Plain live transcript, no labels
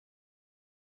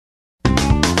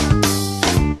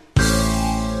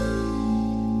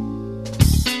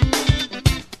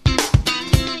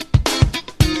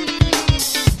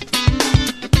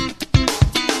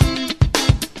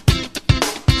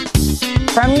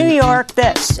New York,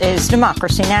 this is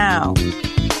Democracy Now!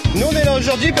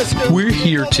 We're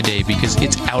here today because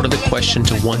it's out of the question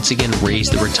to once again raise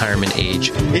the retirement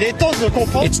age.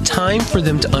 It's time for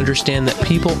them to understand that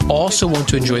people also want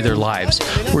to enjoy their lives.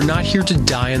 We're not here to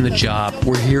die on the job.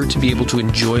 We're here to be able to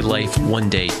enjoy life one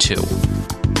day, too.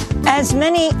 As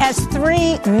many as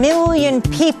 3 million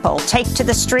people take to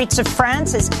the streets of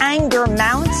France as anger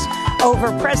mounts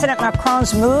over President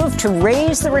Macron's move to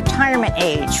raise the retirement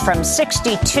age from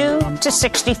 62 to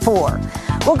 64.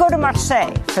 We'll go to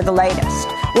Marseille for the latest.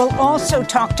 We'll also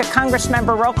talk to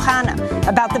Congressmember Ro Khanna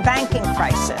about the banking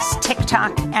crisis,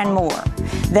 TikTok, and more.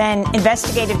 Then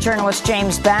investigative journalist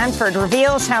James Bamford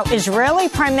reveals how Israeli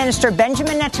Prime Minister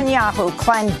Benjamin Netanyahu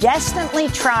clandestinely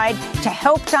tried to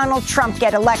help Donald Trump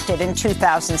get elected in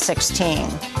 2016.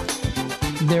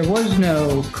 There was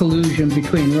no collusion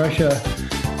between Russia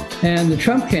and the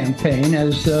Trump campaign,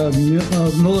 as the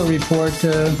Mueller report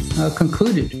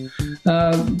concluded.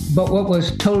 But what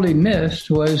was totally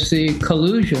missed was the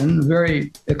collusion,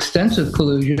 very extensive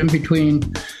collusion, between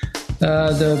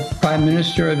the Prime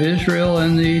Minister of Israel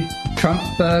and the Trump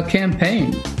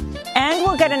campaign. And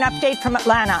we'll get an update from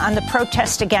Atlanta on the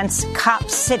protest against Cop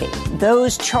City,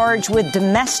 those charged with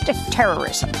domestic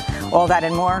terrorism. All that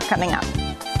and more coming up.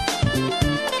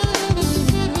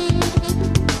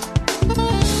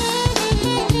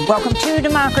 Welcome to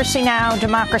Democracy Now!,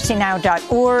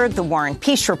 democracynow.org, The War and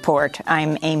Peace Report.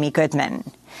 I'm Amy Goodman.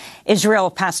 Israel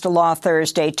passed a law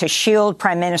Thursday to shield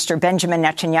Prime Minister Benjamin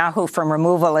Netanyahu from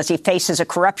removal as he faces a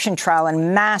corruption trial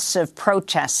and massive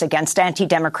protests against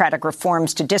anti-democratic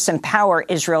reforms to disempower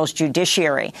Israel's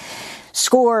judiciary.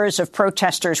 Scores of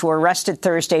protesters were arrested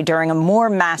Thursday during a more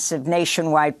massive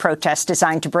nationwide protest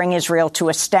designed to bring Israel to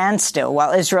a standstill,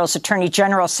 while Israel's Attorney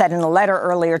General said in a letter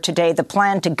earlier today the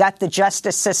plan to gut the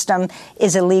justice system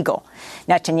is illegal.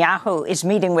 Netanyahu is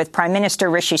meeting with Prime Minister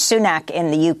Rishi Sunak in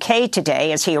the UK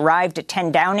today. As he arrived at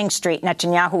 10 Downing Street,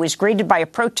 Netanyahu was greeted by a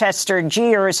protester,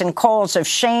 jeers and calls of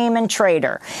shame and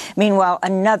traitor. Meanwhile,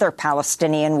 another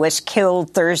Palestinian was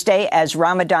killed Thursday as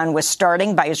Ramadan was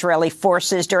starting by Israeli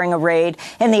forces during a raid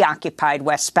in the occupied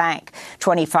West Bank.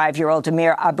 25-year-old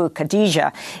Amir Abu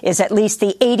Khadija is at least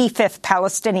the 85th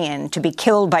Palestinian to be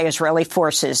killed by Israeli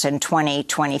forces in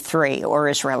 2023, or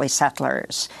Israeli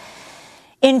settlers.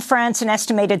 In France, an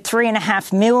estimated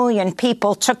 3.5 million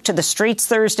people took to the streets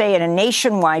Thursday in a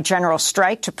nationwide general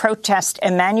strike to protest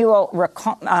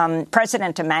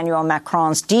President Emmanuel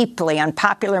Macron's deeply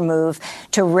unpopular move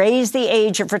to raise the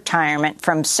age of retirement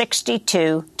from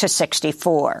 62 to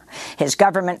 64. His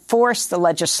government forced the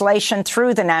legislation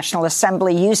through the National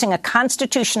Assembly using a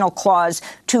constitutional clause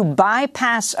to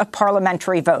bypass a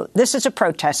parliamentary vote. This is a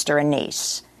protester in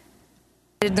Nice.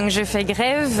 I'm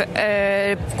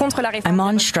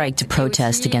on strike to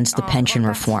protest against the pension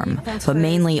reform, but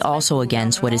mainly also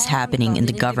against what is happening in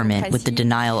the government with the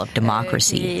denial of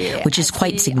democracy, which is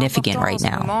quite significant right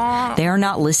now. They are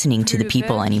not listening to the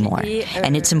people anymore,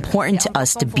 and it's important to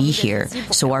us to be here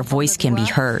so our voice can be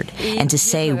heard, and to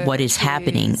say what is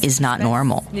happening is not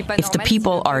normal. If the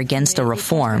people are against a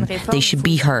reform, they should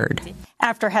be heard.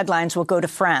 After headlines, we'll go to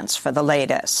France for the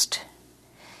latest.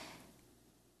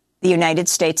 The United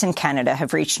States and Canada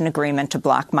have reached an agreement to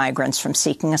block migrants from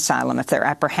seeking asylum if they're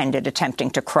apprehended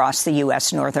attempting to cross the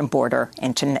U.S. northern border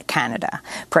into Canada.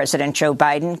 President Joe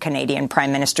Biden, Canadian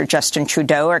Prime Minister Justin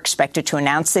Trudeau are expected to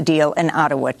announce the deal in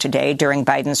Ottawa today during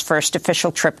Biden's first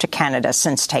official trip to Canada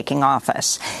since taking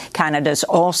office. Canada's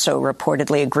also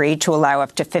reportedly agreed to allow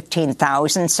up to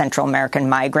 15,000 Central American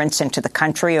migrants into the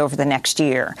country over the next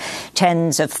year.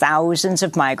 Tens of thousands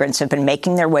of migrants have been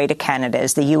making their way to Canada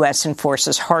as the U.S.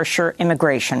 enforces harsher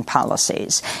immigration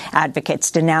policies. Advocates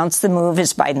denounce the move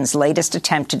as Biden's latest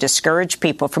attempt to discourage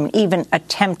people from even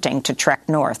attempting to trek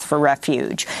north for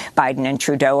refuge. Biden and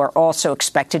Trudeau are also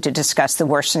expected to discuss the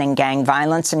worsening gang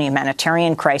violence and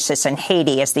humanitarian crisis in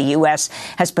Haiti as the U.S.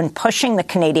 has been pushing the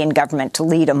Canadian government to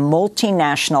lead a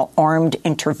multinational armed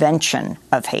intervention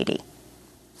of Haiti.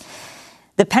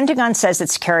 The Pentagon says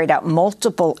it's carried out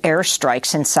multiple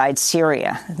airstrikes inside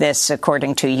Syria. This,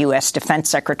 according to U.S. Defense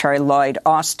Secretary Lloyd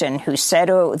Austin, who said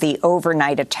the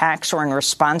overnight attacks were in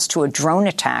response to a drone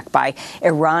attack by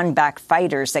Iran-backed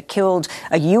fighters that killed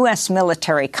a U.S.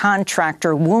 military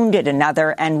contractor, wounded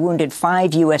another, and wounded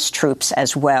 5 U.S. troops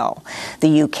as well.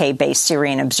 The UK-based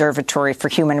Syrian Observatory for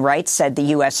Human Rights said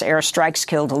the U.S. airstrikes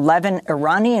killed 11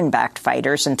 Iranian-backed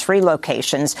fighters in 3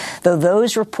 locations, though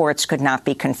those reports could not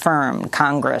be confirmed.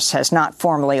 Congress has not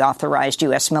formally authorized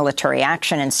U.S. military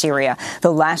action in Syria,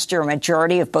 though last year a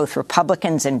majority of both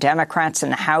Republicans and Democrats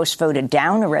in the House voted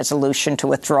down a resolution to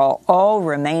withdraw all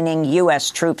remaining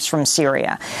U.S. troops from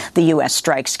Syria. The U.S.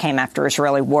 strikes came after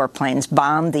Israeli warplanes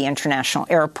bombed the international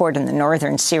airport in the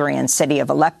northern Syrian city of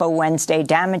Aleppo Wednesday,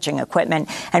 damaging equipment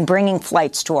and bringing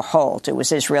flights to a halt. It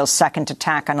was Israel's second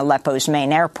attack on Aleppo's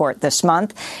main airport this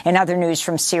month. In other news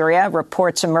from Syria,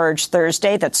 reports emerged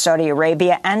Thursday that Saudi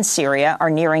Arabia and Syria are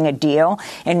nearing a deal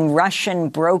in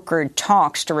Russian-brokered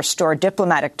talks to restore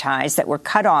diplomatic ties that were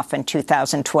cut off in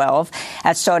 2012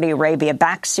 as Saudi Arabia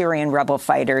backed Syrian rebel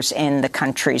fighters in the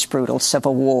country's brutal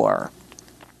civil war.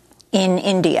 In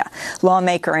India,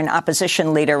 lawmaker and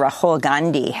opposition leader Rahul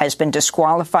Gandhi has been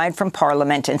disqualified from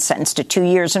parliament and sentenced to 2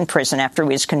 years in prison after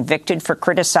he was convicted for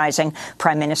criticizing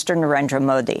Prime Minister Narendra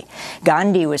Modi.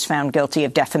 Gandhi was found guilty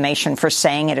of defamation for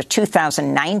saying at a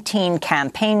 2019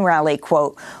 campaign rally,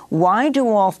 quote, "Why do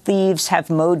all thieves have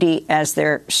Modi as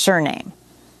their surname?"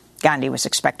 Gandhi was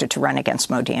expected to run against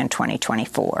Modi in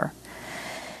 2024.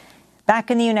 Back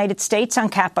in the United States on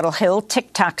Capitol Hill,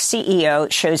 TikTok CEO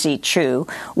Shou Chew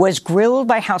was grilled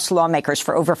by House lawmakers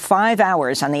for over 5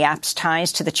 hours on the app's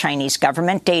ties to the Chinese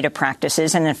government, data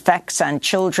practices, and effects on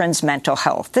children's mental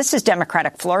health. This is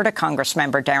Democratic Florida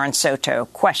Congressmember Darren Soto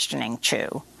questioning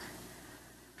Chew.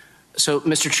 So,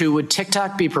 Mr. Chew, would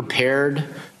TikTok be prepared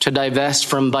to divest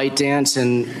from ByteDance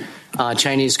and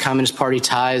Chinese Communist Party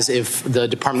ties if the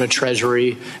Department of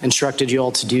Treasury instructed you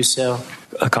all to do so?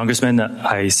 Congressman,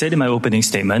 I said in my opening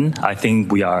statement, I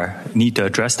think we need to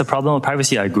address the problem of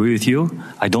privacy. I agree with you.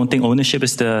 I don't think ownership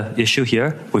is the issue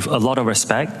here. With a lot of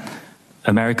respect,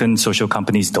 American social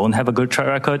companies don't have a good track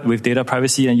record with data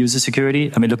privacy and user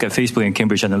security. I mean, look at Facebook and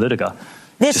Cambridge Analytica.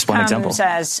 This comes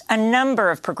as a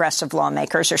number of progressive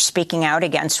lawmakers are speaking out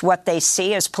against what they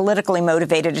see as politically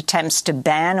motivated attempts to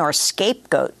ban or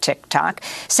scapegoat TikTok,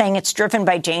 saying it's driven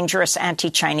by dangerous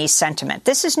anti-Chinese sentiment.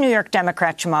 This is New York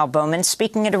Democrat Jamal Bowman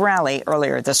speaking at a rally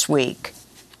earlier this week.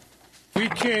 We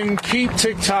can keep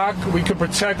TikTok, we can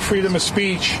protect freedom of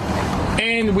speech,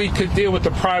 and we could deal with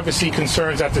the privacy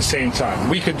concerns at the same time.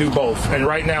 We could do both, and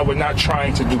right now we're not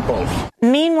trying to do both.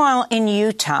 Meanwhile, in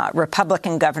Utah,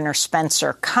 Republican Governor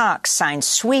Spencer Cox signed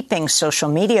sweeping social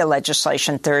media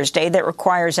legislation Thursday that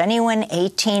requires anyone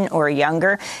 18 or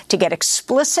younger to get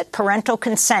explicit parental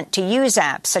consent to use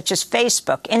apps such as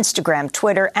Facebook, Instagram,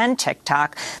 Twitter, and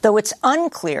TikTok, though it's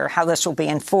unclear how this will be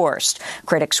enforced.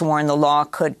 Critics warn the law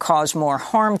could cause more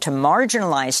harm to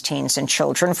marginalized teens and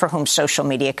children for whom social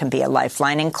media can be a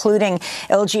lifeline, including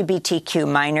LGBTQ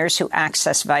minors who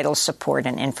access vital support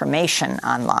and information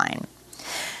online.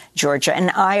 Georgia and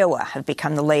Iowa have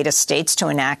become the latest states to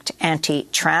enact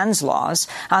anti-trans laws.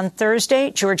 On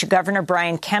Thursday, Georgia Governor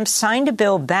Brian Kemp signed a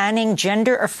bill banning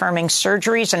gender-affirming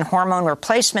surgeries and hormone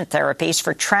replacement therapies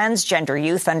for transgender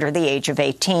youth under the age of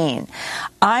 18.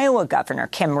 Iowa Governor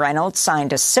Kim Reynolds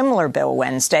signed a similar bill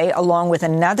Wednesday, along with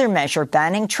another measure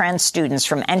banning trans students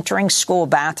from entering school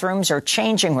bathrooms or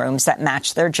changing rooms that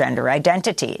match their gender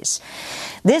identities.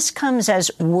 This comes as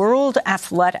World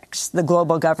Athletics, the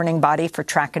global governing body for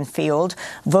track and field,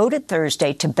 voted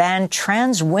Thursday to ban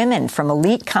trans women from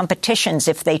elite competitions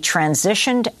if they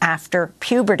transitioned after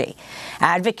puberty.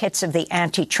 Advocates of the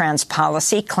anti-trans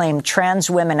policy claim trans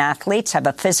women athletes have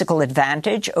a physical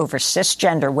advantage over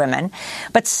cisgender women,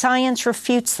 but science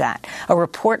refutes that. A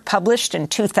report published in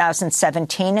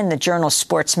 2017 in the journal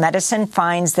Sports Medicine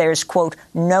finds there's, quote,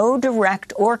 no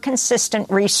direct or consistent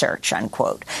research,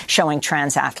 unquote, showing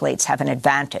trans athletes have an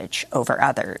advantage over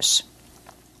others.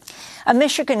 A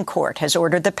Michigan court has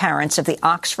ordered the parents of the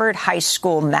Oxford High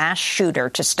School mass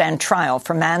shooter to stand trial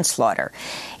for manslaughter.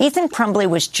 Ethan Crumbley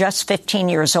was just 15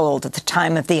 years old at the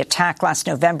time of the attack last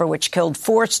November, which killed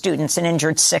 4 students and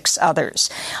injured 6 others.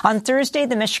 On Thursday,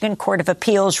 the Michigan Court of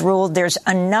Appeals ruled there's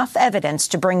enough evidence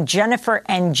to bring Jennifer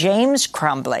and James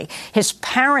Crumbley, his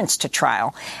parents, to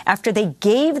trial after they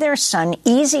gave their son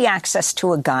easy access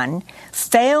to a gun,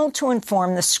 failed to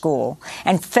inform the school,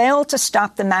 and failed to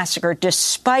stop the massacre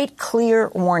despite clear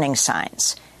warning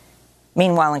signs.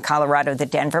 Meanwhile, in Colorado, the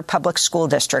Denver Public School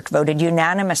District voted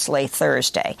unanimously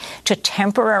Thursday to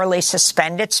temporarily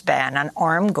suspend its ban on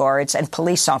armed guards and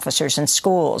police officers in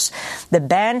schools. The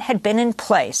ban had been in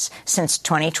place since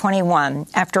 2021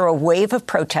 after a wave of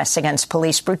protests against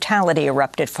police brutality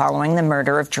erupted following the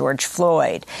murder of George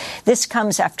Floyd. This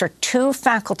comes after 2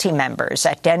 faculty members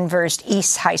at Denver's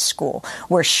East High School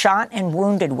were shot and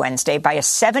wounded Wednesday by a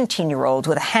 17-year-old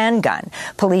with a handgun.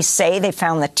 Police say they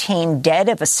found the teen dead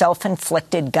of a self-inflicted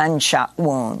self-inflicted gunshot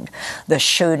wound. The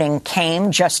shooting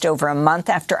came just over a month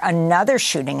after another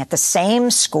shooting at the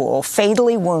same school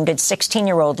fatally wounded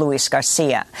 16-year-old Luis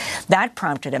Garcia. That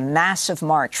prompted a massive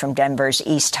march from Denver's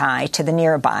East High to the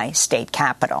nearby state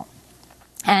capitol.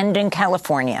 And in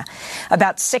California,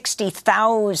 about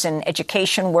 60,000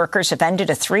 education workers have ended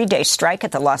a 3-day strike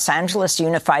at the Los Angeles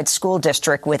Unified School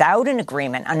District without an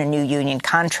agreement on a new union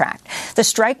contract. The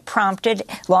strike prompted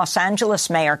Los Angeles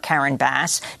Mayor Karen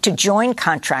Bass to join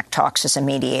contract talks as a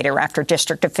mediator after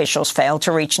district officials failed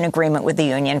to reach an agreement with the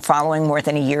union following more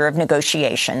than a year of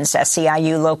negotiations.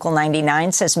 SEIU Local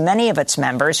 99 says many of its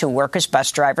members who work as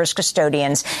bus drivers,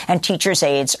 custodians, and teachers'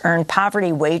 aides earn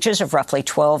poverty wages of roughly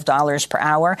 $12 per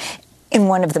hour in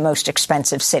one of the most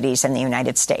expensive cities in the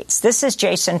United States. This is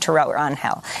Jason Terrell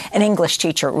Rangel, an English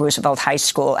teacher at Roosevelt High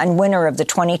School and winner of the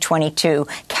 2022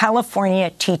 California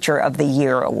Teacher of the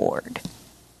Year Award.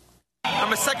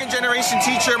 I'm a second-generation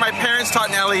teacher. My parents taught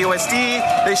in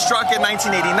LAUSD. They struck in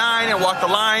 1989 and walked the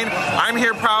line. I'm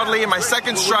here proudly in my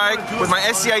second strike with my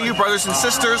SEIU brothers and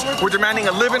sisters. We're demanding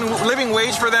a living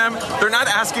wage for them. They're not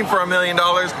asking for $1 million.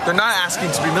 They're not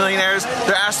asking to be millionaires.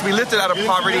 They're asked to be lifted out of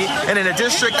poverty. And in a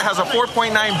district that has a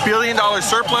 $4.9 billion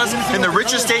surplus, in the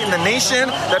richest state in the nation,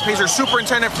 that pays their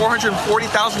superintendent $440,000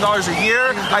 a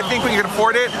year, I think we can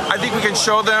afford it. I think we can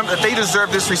show them that they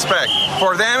deserve this respect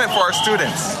for them and for our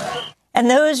students. And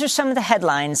those are some of the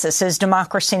headlines. This is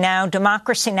Democracy Now!,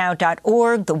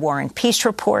 democracynow.org, The War and Peace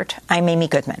Report. I'm Amy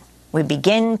Goodman. We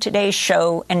begin today's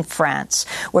show in France,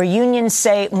 where unions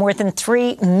say more than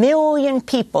 3 million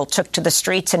people took to the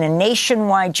streets in a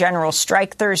nationwide general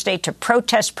strike Thursday to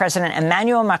protest President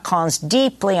Emmanuel Macron's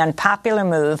deeply unpopular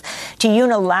move to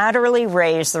unilaterally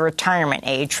raise the retirement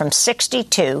age from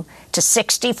 62 to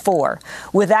 64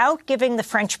 without giving the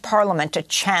French Parliament a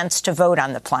chance to vote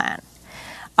on the plan.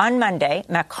 On Monday,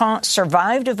 Macron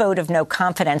survived a vote of no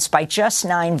confidence by just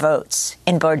 9 votes.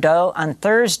 In Bordeaux on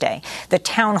Thursday, the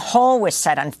town hall was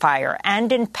set on fire,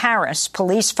 and in Paris,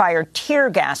 police fired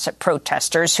tear gas at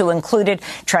protesters who included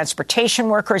transportation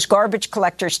workers, garbage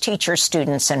collectors, teachers,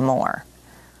 students, and more.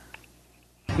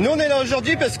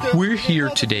 We're here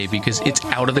today because it's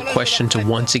out of the question to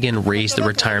once again raise the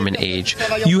retirement age.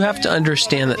 You have to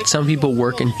understand that some people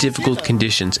work in difficult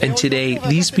conditions, and today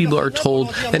these people are told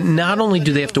that not only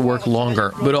do they have to work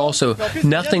longer, but also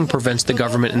nothing prevents the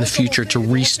government in the future to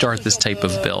restart this type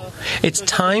of bill. It's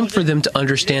time for them to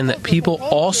understand that people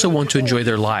also want to enjoy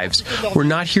their lives. We're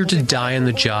not here to die on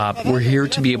the job. We're here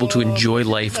to be able to enjoy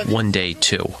life one day,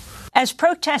 too. As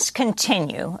protests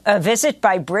continue, a visit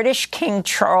by British King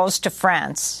Charles to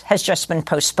France has just been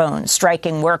postponed.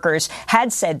 Striking workers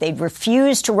had said they'd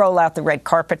refuse to roll out the red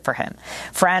carpet for him.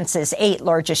 France's 8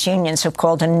 largest unions have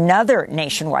called another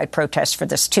nationwide protest for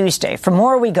this Tuesday. For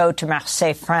more, we go to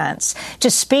Marseille, France, to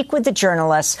speak with the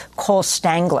journalist Cole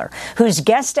Stangler, whose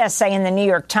guest essay in the New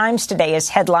York Times today is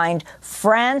headlined,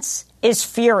 "France is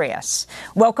Furious."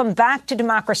 Welcome back to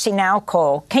Democracy Now!,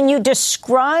 Cole. Can you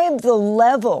describe the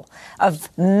level of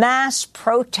mass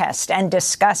protest and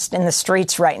disgust in the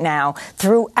streets right now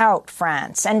throughout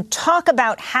France, and talk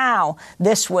about how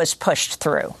this was pushed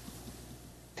through?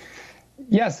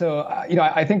 Yeah, so,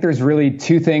 I think there's really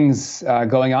 2 things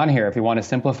going on here, if you want to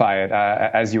simplify it,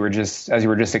 as you were just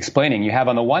explaining. You have,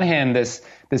 on the one hand, this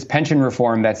pension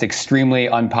reform that's extremely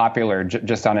unpopular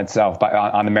just on itself,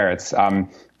 on the merits.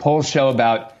 Polls show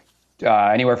about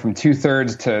anywhere from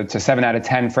 2/3 to 7 out of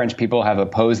 10 French people have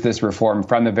opposed this reform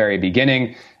from the very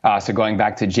beginning. So going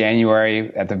back to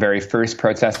January, at the very first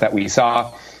protest that we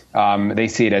saw, they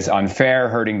see it as unfair,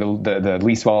 hurting the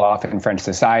least well-off in French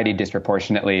society,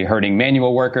 disproportionately hurting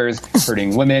manual workers,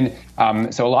 hurting women.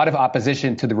 So a lot of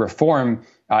opposition to the reform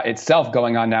itself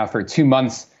going on now for 2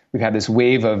 months. We've had this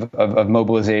wave of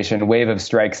mobilization, wave of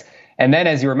strikes. And then,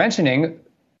 as you were mentioning,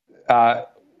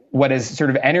 what has sort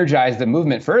of energized the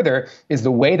movement further is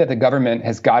the way that the government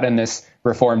has gotten this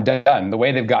reform done, the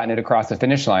way they've gotten it across the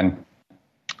finish line.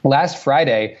 Last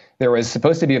Friday, there was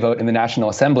supposed to be a vote in the National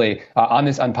Assembly on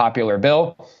this unpopular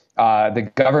bill.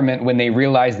 The government, when they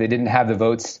realized they didn't have the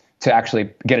votes to actually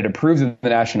get it approved in the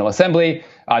National Assembly,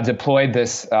 deployed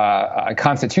this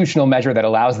constitutional measure that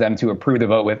allows them to approve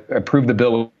the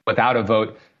bill without a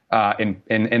vote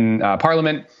in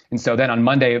Parliament. And so then on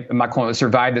Monday, Macron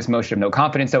survived this motion of no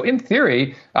confidence. So in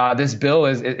theory, this bill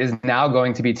is now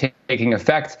going to be taking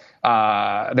effect.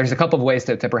 There's a couple of ways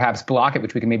to perhaps block it,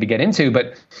 which we can maybe get into.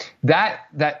 But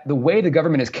that the way the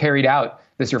government has carried out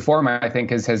this reform, I think,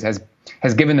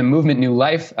 has given the movement new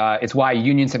life. It's why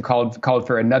unions have called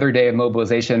for another day of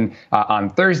mobilization on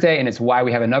Thursday, and it's why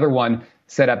we have another one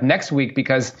set up next week,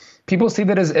 because people see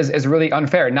that as really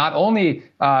unfair. Not only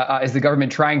is the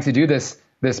government trying to do this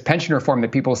pension reform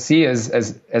that people see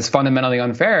as fundamentally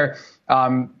unfair,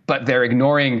 but they're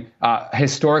ignoring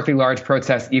historically large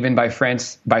protests, even by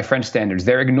French standards.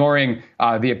 They're ignoring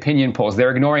the opinion polls.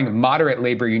 They're ignoring moderate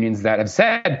labor unions that have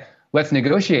said, let's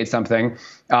negotiate something.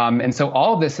 And so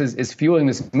all of this is fueling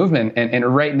this movement. And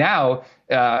right now,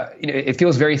 it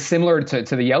feels very similar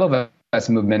to the Yellow Vest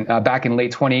movement back in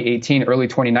late 2018, early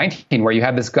 2019, where you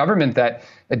have this government that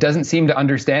it doesn't seem to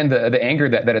understand the anger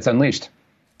that it's unleashed.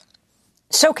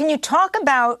 So can you talk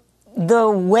about the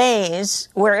ways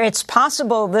where it's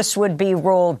possible this would be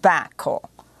rolled back, Cole?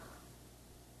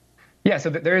 Yeah, so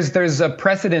there's a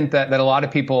precedent that a lot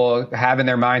of people have in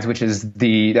their minds, which is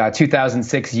the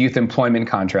 2006 youth employment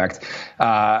contract.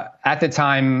 At the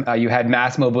time, you had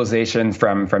mass mobilization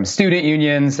from student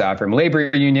unions, from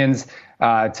labor unions,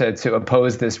 to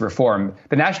oppose this reform.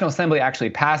 The National Assembly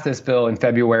actually passed this bill in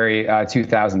February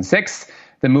 2006.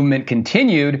 The movement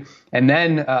continued, and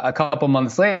then a couple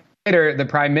months later, the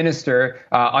prime minister,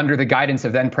 under the guidance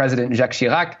of then President Jacques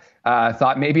Chirac,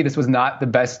 thought maybe this was not the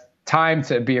best time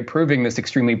to be approving this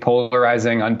extremely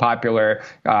polarizing, unpopular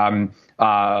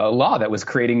law that was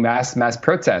creating mass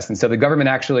protests. And so the government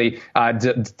actually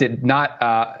did not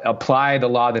apply the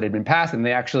law that had been passed, and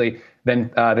they actually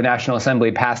then the National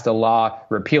Assembly passed a law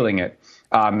repealing it.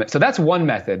 So that's one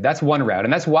method. That's one route.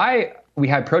 And that's why we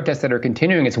have protests that are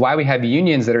continuing. It's why we have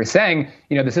unions that are saying,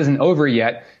 this isn't over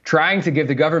yet, trying to give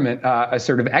the government a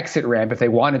sort of exit ramp if they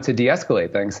wanted to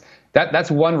de-escalate things.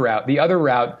 That's one route. The other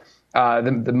route,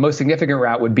 the most significant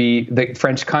route, would be the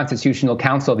French Constitutional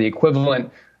Council, the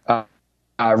equivalent,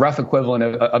 rough equivalent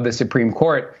of the Supreme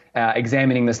Court,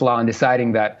 examining this law and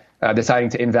deciding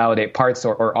to invalidate parts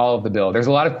or all of the bill. There's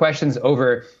a lot of questions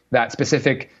over that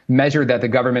specific measure that the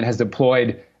government has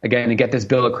deployed, again, to get this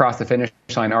bill across the finish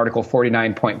line, Article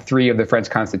 49.3 of the French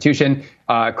Constitution.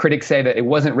 Critics say that it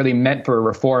wasn't really meant for a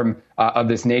reform of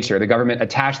this nature. The government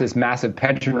attached this massive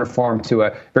pension reform to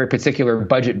a very particular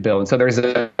budget bill. And so there's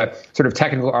a sort of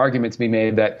technical argument to be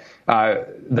made that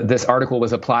this article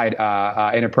was applied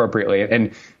inappropriately.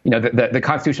 And, the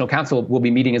Constitutional Council will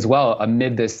be meeting as well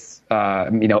amid this,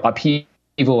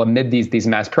 upheaval, amid these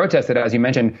mass protests that, as you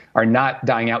mentioned, are not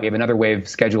dying out. We have another wave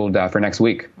scheduled for next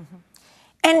week.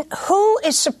 And who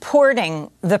is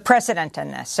supporting the president in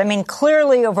this? I mean,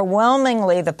 clearly,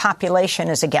 overwhelmingly, the population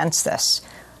is against this.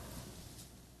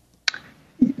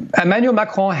 Emmanuel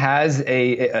Macron has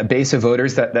a base of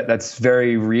voters that's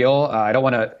very real. I don't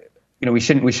want to, we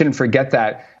shouldn't forget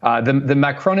that. The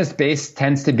Macronist base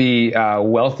tends to be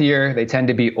wealthier. They tend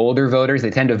to be older voters. They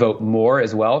tend to vote more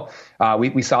as well.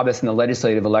 We saw this in the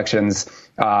legislative elections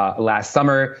last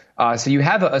summer. So you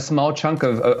have a small chunk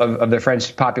of the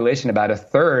French population, about a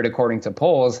third, according to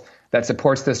polls, that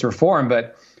supports this reform.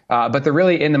 But they're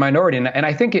really in the minority. And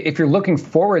I think if we're looking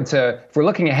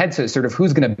ahead to sort of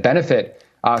who's going to benefit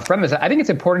from this, I think it's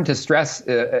important to stress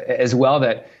as well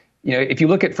that, if you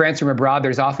look at France from abroad,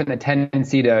 there's often a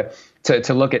tendency to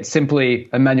look at simply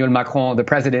Emmanuel Macron, the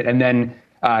president, and then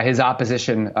his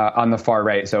opposition on the far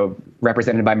right, so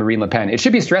represented by Marine Le Pen. It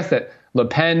should be stressed that Le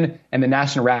Pen and the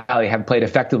National Rally have played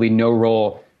effectively no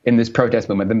role in this protest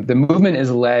movement. The movement is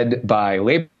led by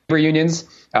labor unions,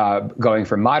 going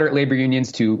from moderate labor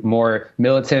unions to more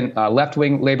militant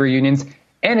left-wing labor unions,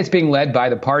 and it's being led by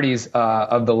the parties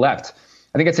of the left.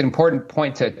 I think it's an important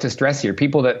point to stress here.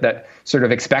 People that sort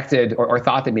of expected or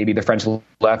thought that maybe the French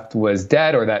left was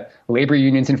dead, or that labor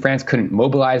unions in France couldn't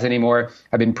mobilize anymore,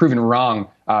 have been proven wrong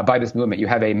by this movement. You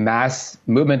have a mass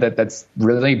movement that's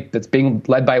being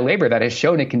led by labor that has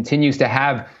shown it continues to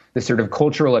have this sort of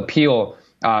cultural appeal,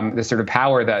 this sort of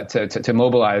power to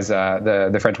mobilize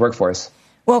the French workforce.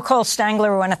 Well, Cole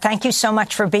Stangler, we want to thank you so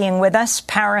much for being with us.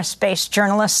 Paris-based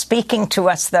journalist speaking to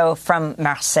us, though, from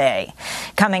Marseille.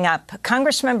 Coming up,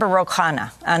 Congressmember Ro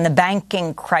Khanna on the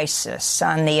banking crisis,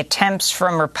 on the attempts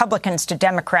from Republicans to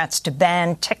Democrats to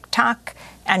ban TikTok,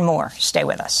 and more. Stay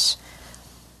with us.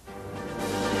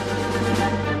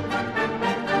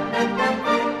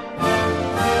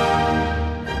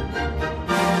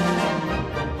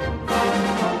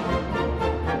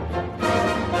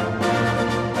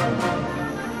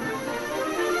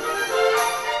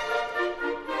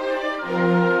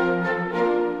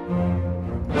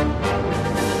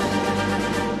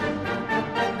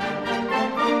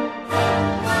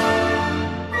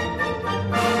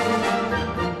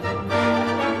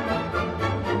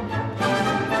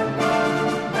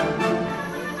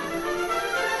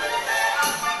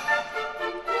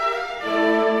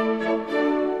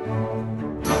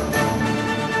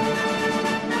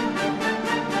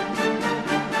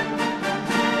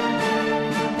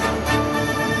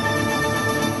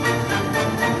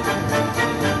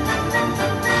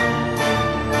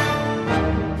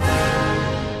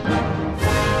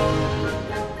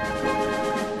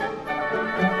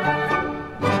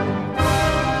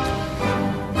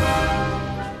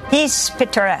 Bis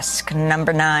Pittoresque,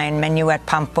 number 9, Menuet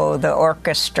Pampo, the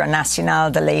Orchestra Nacional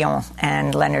de Leon,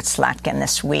 and Leonard Slatkin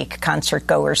this week.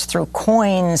 Concertgoers threw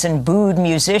coins and booed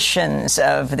musicians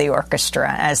of the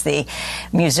orchestra as the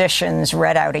musicians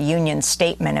read out a union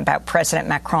statement about President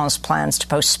Macron's plans to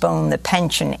postpone the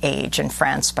pension age in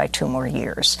France by 2 more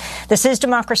years. This is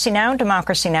Democracy Now!,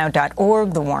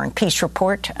 democracynow.org, The War and Peace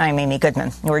Report. I'm Amy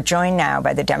Goodman. We're joined now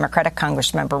by the Democratic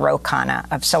Congressmember Ro Khanna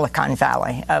of Silicon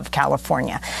Valley of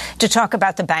California to talk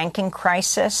about the banking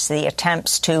crisis, the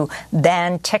attempts to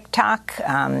ban TikTok,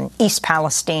 East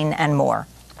Palestine, and more.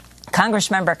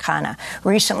 Congressmember Khanna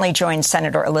recently joined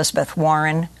Senator Elizabeth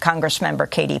Warren, Congressmember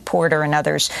Katie Porter, and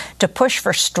others to push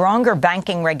for stronger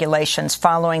banking regulations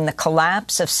following the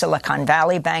collapse of Silicon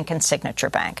Valley Bank and Signature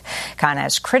Bank. Khanna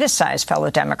has criticized fellow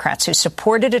Democrats who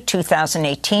supported a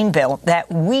 2018 bill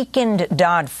that weakened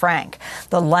Dodd-Frank,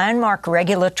 the landmark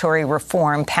regulatory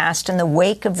reform passed in the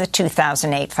wake of the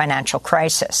 2008 financial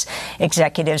crisis.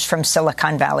 Executives from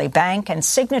Silicon Valley Bank and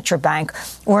Signature Bank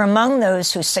were among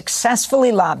those who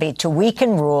successfully lobbied to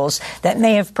weaken rules that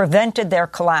may have prevented their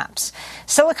collapse.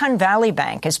 Silicon Valley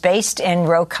Bank is based in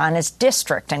Ro Khanna's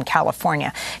district in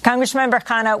California. Congressmember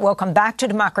Khanna, welcome back to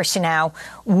Democracy Now!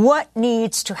 What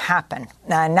needs to happen,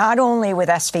 not only with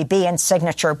SVB and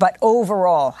Signature, but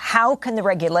overall? How can the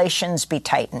regulations be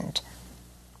tightened?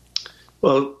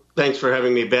 Well, thanks for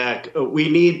having me back. We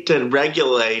need to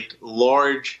regulate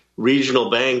large regional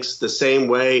banks the same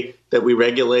way that we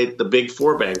regulate the big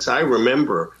 4 banks. I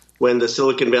remember when the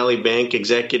Silicon Valley Bank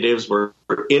executives were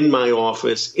in my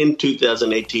office in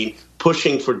 2018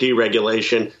 pushing for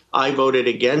deregulation. I voted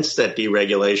against that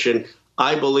deregulation.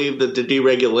 I believe that the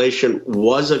deregulation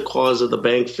was a cause of the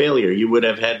bank failure. You would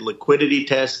have had liquidity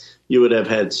tests. You would have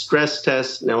had stress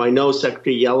tests. Now, I know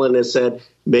Secretary Yellen has said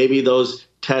maybe those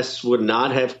tests would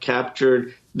not have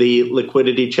captured the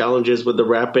liquidity challenges with the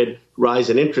rapid rise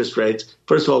in interest rates.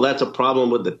 First of all, that's a problem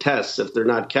with the tests if they're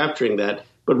not capturing that.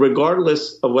 But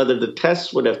regardless of whether the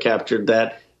tests would have captured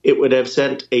that, it would have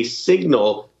sent a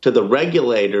signal to the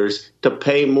regulators to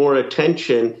pay more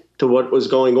attention to what was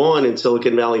going on in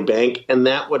Silicon Valley Bank, and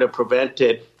that would have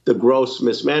prevented the gross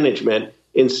mismanagement.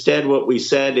 Instead, what we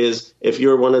said is if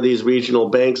you're one of these regional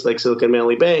banks like Silicon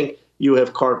Valley Bank, you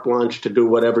have carte blanche to do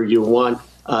whatever you want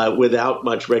without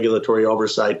much regulatory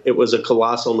oversight. It was a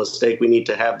colossal mistake. We need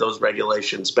to have those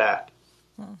regulations back.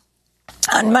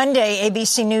 On Monday,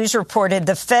 ABC News reported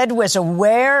the Fed was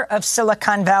aware of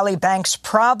Silicon Valley Bank's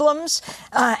problems,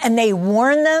 and they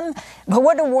warned them. But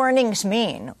what do warnings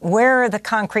mean? Where are the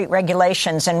concrete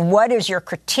regulations, and what is your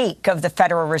critique of the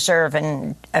Federal Reserve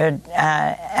and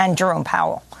Jerome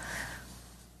Powell?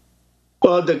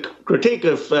 Well, the critique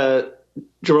of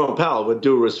Jerome Powell, with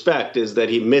due respect, is that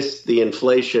he missed the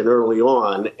inflation early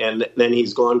on, and then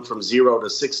he's gone from 0 to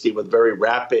 60 with very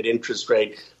rapid interest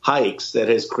rate hikes that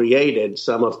has created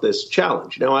some of this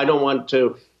challenge. Now, I don't want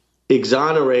to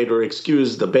exonerate or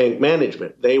excuse the bank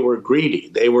management. They were greedy.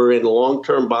 They were in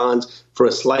long-term bonds for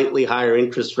a slightly higher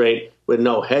interest rate with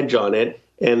no hedge on it,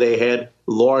 and they had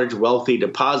large, wealthy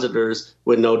depositors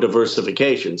with no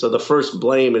diversification. So the first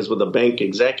blame is with the bank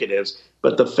executives,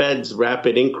 but the Fed's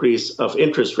rapid increase of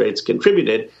interest rates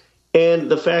contributed. And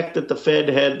the fact that the Fed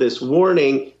had this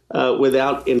warning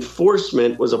without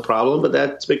enforcement was a problem, but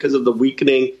that's because of the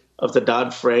weakening of the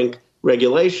Dodd-Frank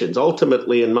regulations.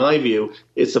 Ultimately, in my view,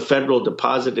 it's the Federal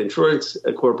Deposit Insurance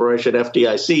Corporation,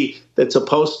 FDIC, that's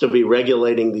supposed to be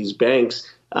regulating these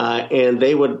banks, and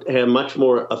they would have much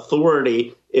more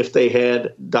authority if they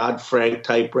had Dodd-Frank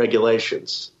type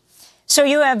regulations. So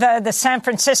you have the San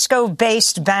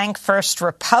Francisco-based bank First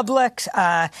Republic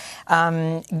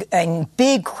in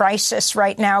big crisis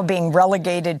right now, being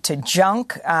relegated to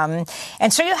junk. And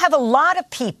so you have a lot of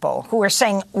people who are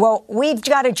saying, well, we've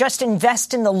got to just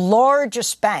invest in the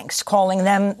largest banks, calling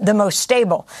them the most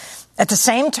stable. At the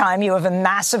same time, you have a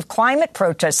massive climate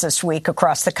protest this week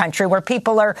across the country where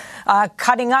people are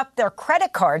cutting up their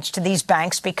credit cards to these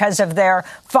banks because of their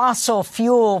fossil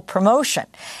fuel promotion.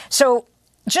 So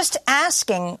just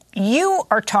asking, you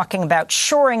are talking about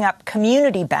shoring up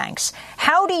community banks.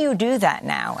 How do you do that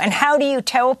now? And how do you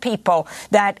tell people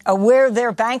that where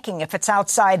they're banking, if it's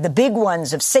outside the big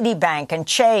ones of Citibank and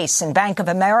Chase and Bank of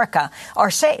America,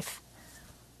 are safe?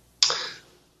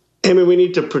 I mean, we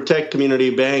need to protect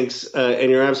community banks, and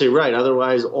you're absolutely right.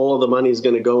 Otherwise, all of the money is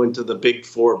going to go into the big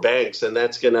 4 banks, and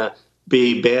that's going to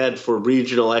be bad for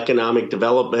regional economic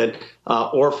development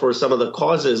or for some of the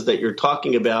causes that you're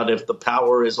talking about if the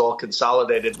power is all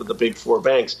consolidated with the big 4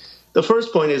 banks. The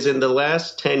first point is in the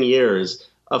last 10 years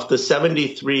of the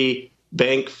 73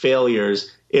 bank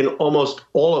failures, in almost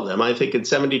all of them, I think in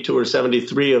 72 or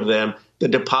 73 of them, the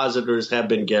depositors have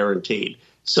been guaranteed.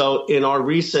 So in our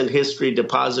recent history,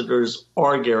 depositors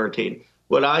are guaranteed.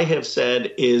 What I have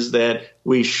said is that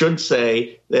we should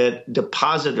say that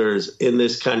depositors in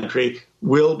this country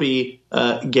will be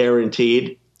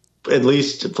guaranteed, at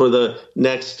least for the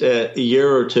next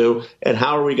year or two. And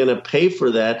how are we going to pay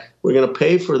for that? We're going to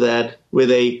pay for that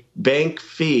with a bank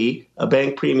fee, a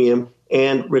bank premium,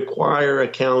 and require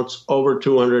accounts over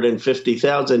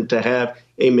 $250,000 to have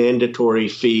a mandatory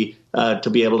fee to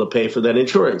be able to pay for that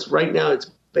insurance. Right now, it's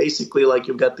basically like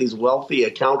you've got these wealthy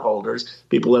account holders.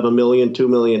 People have $1 million, $2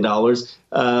 million.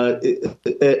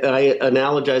 I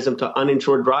analogize them to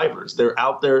uninsured drivers. They're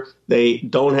out there. They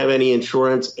don't have any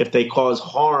insurance. If they cause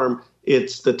harm,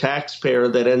 it's the taxpayer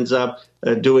that ends up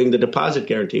doing the deposit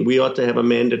guarantee. We ought to have a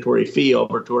mandatory fee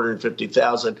over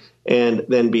 $250,000 and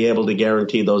then be able to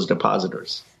guarantee those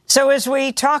depositors. So as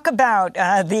we talk about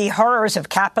the horrors of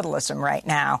capitalism right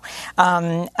now,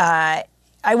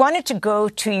 I wanted to go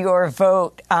to your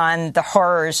vote on the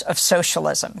horrors of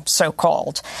socialism,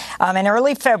 so-called. In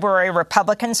early February,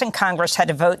 Republicans in Congress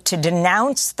had a vote to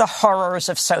denounce the horrors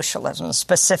of socialism,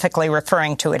 specifically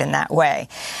referring to it in that way.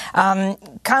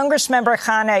 Congressmember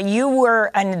Khanna, you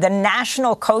were the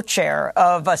national co-chair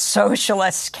of a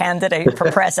socialist candidate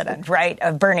for president, right,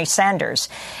 of Bernie Sanders.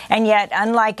 And yet,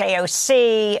 unlike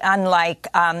AOC, unlike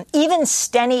even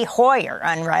Steny Hoyer,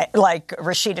 unlike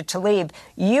Rashida Tlaib,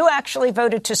 you actually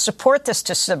voted to support this,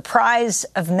 to surprise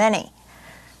of many.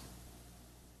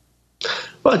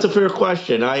 Well, it's a fair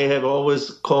question. I have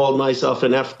always called myself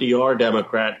an FDR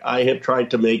Democrat. I have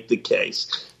tried to make the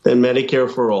case that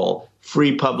Medicare for all,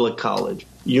 free public college,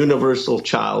 universal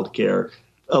child care,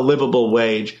 a livable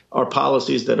wage are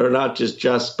policies that are not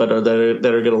just, but that are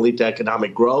going to lead to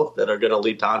economic growth, that are going to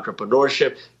lead to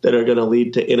entrepreneurship, that are going to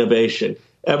lead to innovation.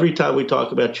 Every time we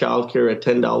talk about child care at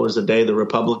 $10 a day, the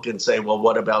Republicans say, well,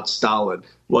 what about Stalin?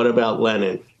 What about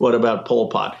Lenin? What about Pol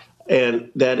Pot?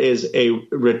 And that is a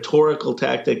rhetorical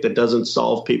tactic that doesn't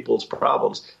solve people's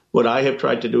problems. What I have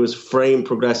tried to do is frame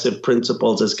progressive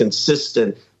principles as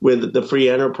consistent with the free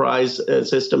enterprise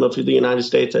system of the United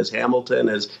States, as Hamilton,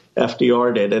 as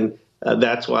FDR did. And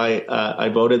that's why I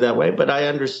voted that way. But I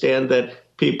understand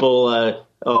that people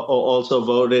also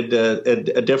voted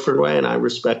a different way, and I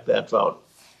respect that vote.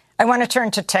 I want to turn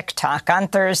to TikTok. On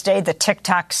Thursday, the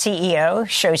TikTok CEO,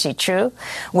 Shouzi Chew,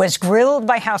 was grilled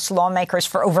by House lawmakers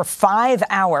for over 5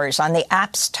 hours on the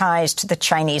app's ties to the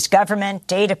Chinese government,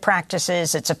 data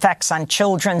practices, its effects on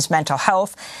children's mental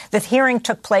health. The hearing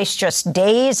took place just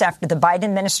days after the Biden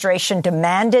administration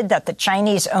demanded that the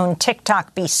Chinese-owned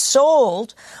TikTok be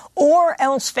sold or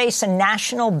else face a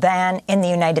national ban in the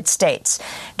United States.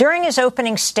 During his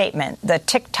opening statement, the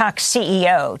TikTok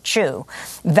CEO, Chew,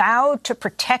 vowed to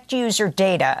protect user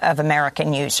data of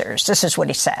American users. This is what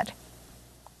he said.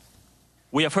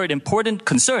 We have heard important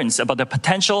concerns about the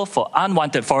potential for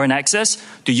unwanted foreign access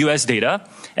to U.S. data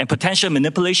and potential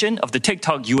manipulation of the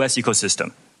TikTok U.S.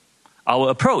 ecosystem. Our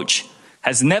approach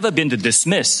has never been to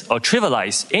dismiss or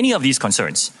trivialize any of these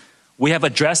concerns. We have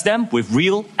addressed them with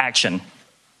real action.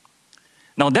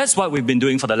 Now, that's what we've been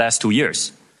doing for the last 2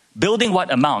 years, building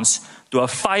what amounts to a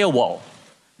firewall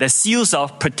that seals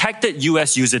off protected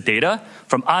U.S. user data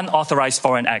from unauthorized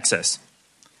foreign access.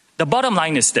 The bottom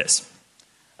line is this: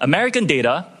 American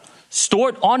data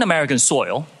stored on American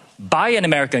soil by an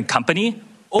American company,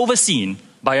 overseen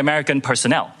by American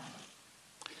personnel.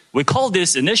 We call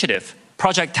this initiative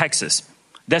Project Texas.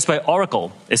 That's where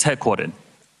Oracle is headquartered.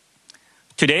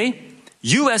 Today,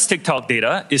 U.S. TikTok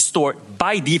data is stored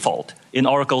by default in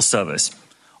Oracle servers.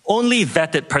 Only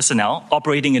vetted personnel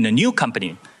operating in a new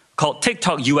company called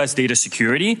TikTok U.S. Data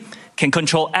Security can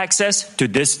control access to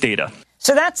this data.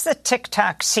 So that's the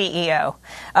TikTok CEO.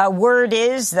 Word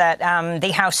is that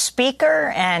the House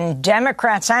Speaker and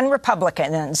Democrats and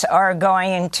Republicans are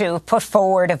going to put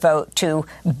forward a vote to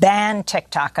ban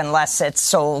TikTok unless it's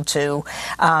sold to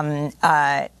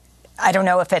I don't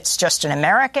know if it's just an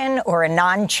American or a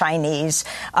non-Chinese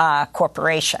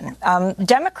corporation.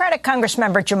 Democratic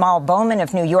Congressmember Jamal Bowman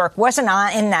of New York wasn't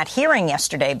in that hearing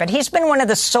yesterday, but he's been one of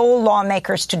the sole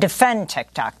lawmakers to defend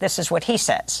TikTok. This is what he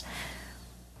says.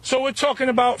 So we're talking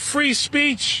about free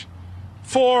speech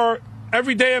for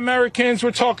everyday Americans.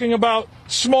 We're talking about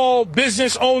small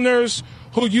business owners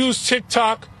who use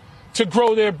TikTok to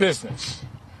grow their business.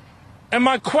 And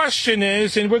my question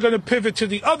is, and we're going to pivot to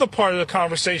the other part of the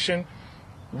conversation,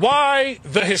 why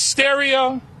the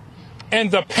hysteria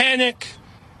and the panic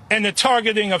and the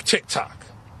targeting of TikTok?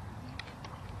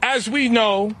 As we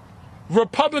know,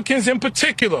 Republicans in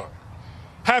particular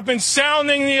have been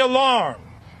sounding the alarm,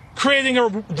 creating a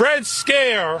red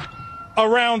scare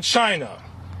around China.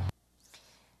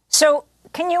 So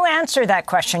Can you answer that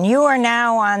question? You are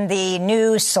now on the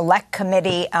new Select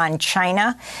Committee on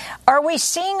China. Are we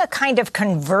seeing a kind of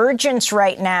convergence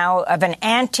right now of an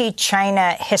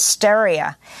anti-China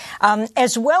hysteria,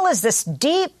 as well as this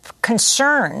deep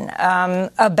concern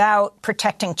about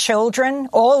protecting children?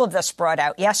 All of this brought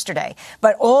out yesterday,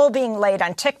 but all being laid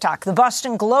on TikTok. The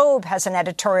Boston Globe has an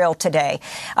editorial today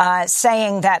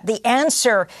saying that the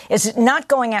answer is not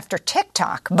going after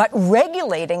TikTok, but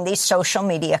regulating these social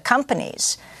media companies.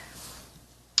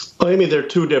 Well, Amy, there are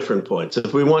two different points.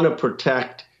 If we want to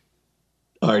protect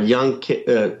our young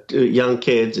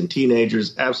kids and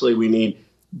teenagers, absolutely we need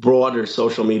broader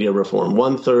social media reform.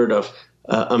 1/3 of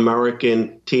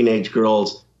American teenage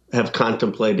girls have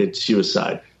contemplated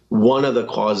suicide. One of the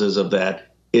causes of that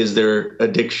is their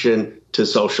addiction to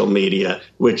social media,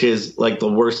 which is like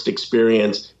the worst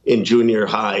experience in junior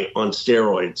high on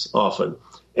steroids often.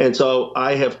 And so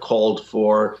I have called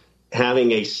for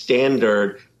having a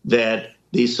standard that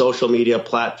these social media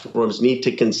platforms need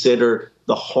to consider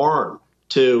the harm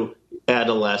to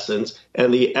adolescents,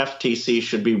 and the FTC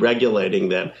should be regulating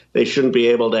them. They shouldn't be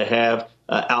able to have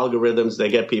algorithms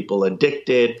that get people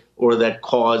addicted or that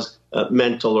cause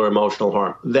mental or emotional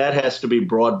harm. That has to be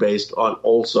broad-based on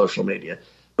all social media.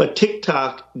 But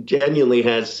TikTok genuinely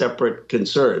has separate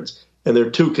concerns, and there are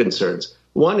two concerns.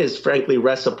 One is, frankly,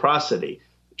 reciprocity.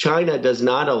 China does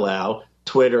not allow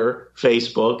Twitter,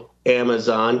 Facebook,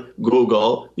 Amazon,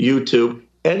 Google, YouTube,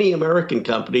 any American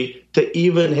company to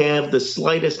even have the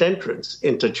slightest entrance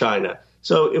into China.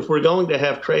 So if we're going to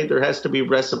have trade, there has to be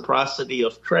reciprocity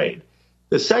of trade.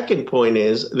 The second point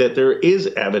is that there is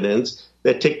evidence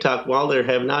that TikTok, while they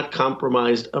have not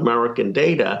compromised American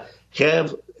data,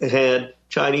 have had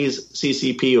Chinese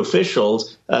CCP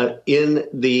officials in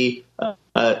the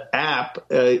app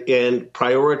and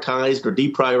prioritized or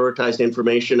deprioritized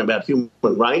information about human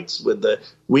rights with the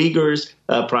Uyghurs,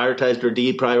 prioritized or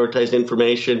deprioritized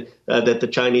information that the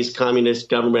Chinese Communist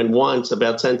government wants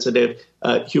about sensitive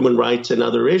human rights and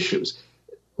other issues.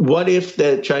 What if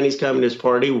the Chinese Communist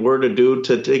Party were to do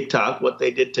to TikTok what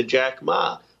they did to Jack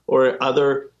Ma or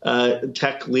other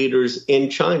tech leaders in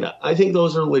China? I think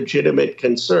those are legitimate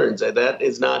concerns, and that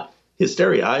is not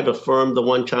hysteria. I've affirmed the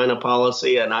one China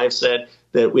policy, and I've said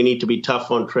that we need to be tough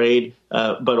on trade,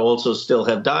 but also still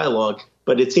have dialogue.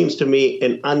 But it seems to me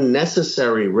an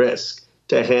unnecessary risk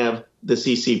to have the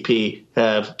CCP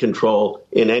have control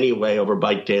in any way over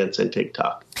ByteDance and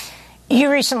TikTok. You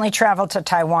recently traveled to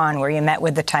Taiwan, where you met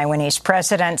with the Taiwanese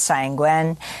president, Tsai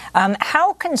Ing-wen.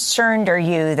 How concerned are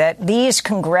you that these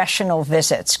congressional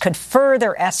visits could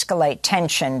further escalate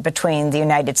tension between the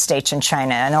United States and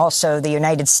China, and also the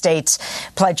United States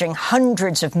pledging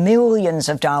hundreds of millions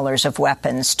of dollars of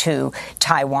weapons to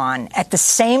Taiwan? At the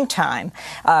same time,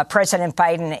 President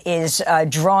Biden is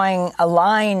drawing a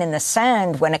line in the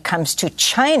sand when it comes to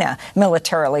China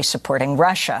militarily supporting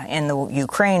Russia in the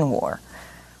Ukraine war.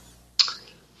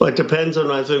 Well, it depends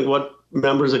on, I think, what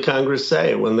members of Congress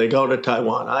say when they go to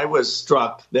Taiwan. I was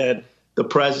struck that the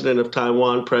president of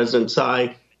Taiwan, President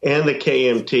Tsai, and the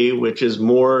KMT, which is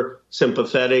more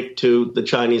sympathetic to the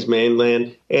Chinese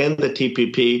mainland, and the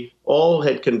TPP, all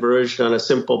had converged on a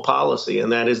simple policy,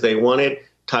 and that is they wanted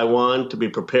Taiwan to be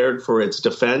prepared for its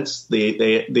defense.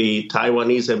 The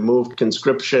Taiwanese have moved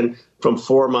conscription from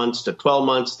 4 months to 12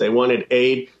 months. They wanted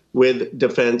aid with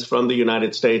defense from the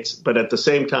United States. But at the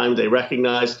same time, they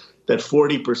recognize that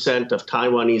 40% of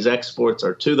Taiwanese exports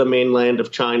are to the mainland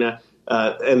of China.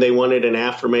 And they wanted an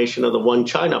affirmation of the one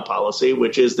China policy,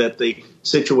 which is that the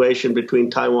situation between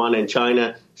Taiwan and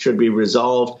China should be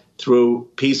resolved through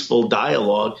peaceful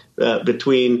dialogue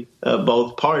between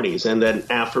both parties, and then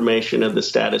affirmation of the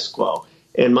status quo.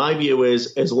 And my view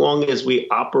is, as long as we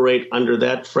operate under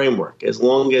that framework, as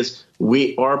long as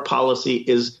our policy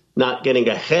is not getting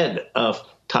ahead of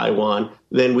Taiwan,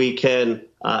 then we can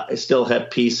still have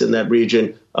peace in that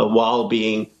region while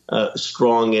being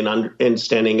strong and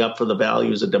standing up for the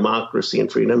values of democracy and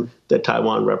freedom that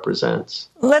Taiwan represents.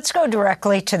 Let's go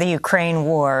directly to the Ukraine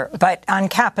war, but on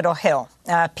Capitol Hill.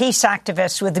 Peace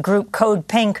activists with the group Code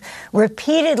Pink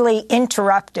repeatedly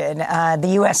interrupted the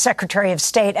U.S. Secretary of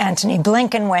State Antony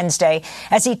Blinken Wednesday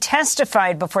as he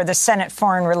testified before the Senate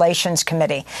Foreign Relations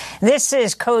Committee. This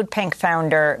is Code Pink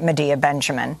founder Medea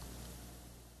Benjamin.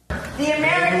 The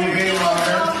American people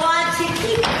don't want to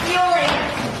keep fueling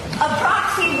a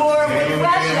proxy war with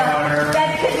Russia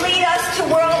that could lead us to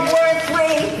World War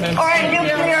III or a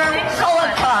nuclear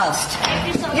holocaust.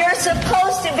 You're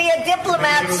supposed to be a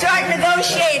diplomat, start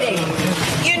negotiating.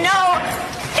 You know,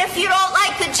 if you don't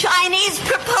like the Chinese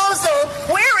proposal,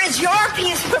 where is your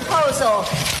peace proposal?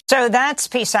 So that's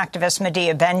peace activist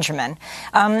Medea Benjamin.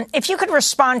 If you could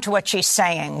respond to what she's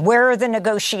saying, where are the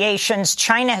negotiations?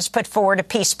 China has put forward a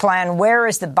peace plan. Where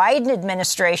is the Biden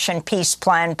administration peace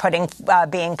plan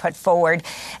being put forward?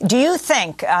 Do you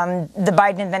think the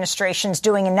Biden administration is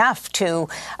doing enough to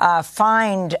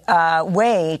find a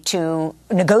way to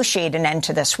negotiate an end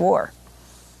to this war?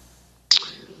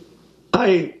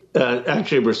 I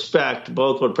actually respect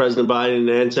both what President Biden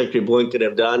and Secretary Blinken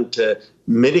have done to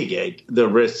mitigate the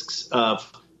risks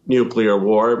of nuclear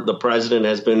war. The president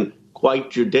has been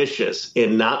quite judicious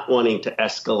in not wanting to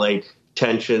escalate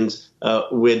tensions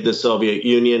with the Soviet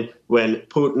Union. When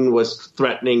Putin was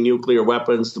threatening nuclear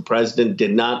weapons, the president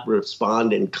did not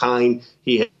respond in kind.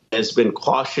 He has been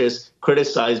cautious,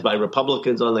 criticized by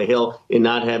Republicans on the Hill in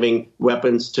not having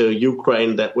weapons to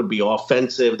Ukraine that would be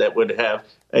offensive, that would have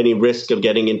any risk of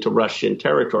getting into Russian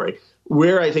territory.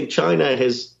 Where I think China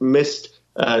has missed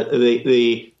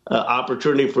the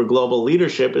opportunity for global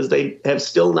leadership is they have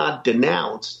still not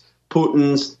denounced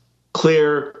Putin's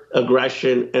clear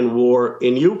aggression and war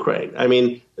in Ukraine. I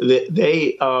mean,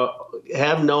 they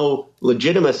have no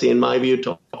legitimacy, in my view,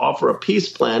 to offer a peace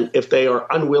plan if they are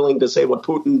unwilling to say what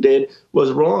Putin did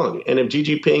was wrong. And if Xi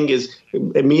Jinping is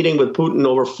meeting with Putin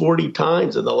over 40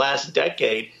 times in the last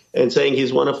decade and saying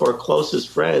he's one of our closest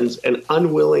friends and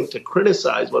unwilling to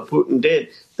criticize what Putin did,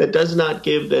 that does not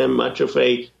give them much of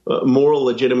a moral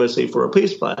legitimacy for a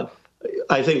peace plan.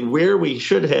 I think where we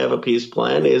should have a peace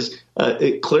plan is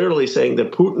clearly saying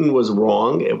that Putin was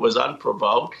wrong. It was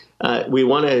unprovoked. We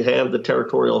want to have the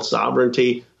territorial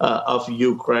sovereignty of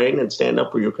Ukraine and stand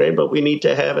up for Ukraine, but we need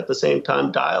to have at the same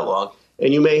time dialogue.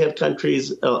 And you may have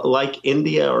countries like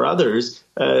India or others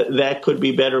that could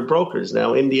be better brokers.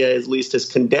 Now, India at least has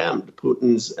condemned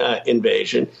Putin's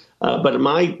invasion. But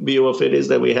my view of it is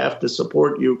that we have to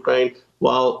support Ukraine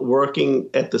while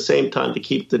working at the same time to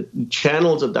keep the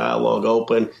channels of dialogue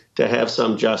open to have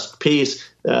some just peace.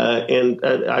 And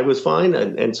I was fine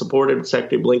and supported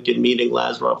Secretary Blinken meeting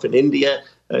Lavrov in India.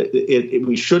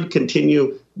 We should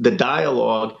continue the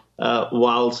dialogue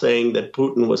while saying that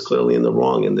Putin was clearly in the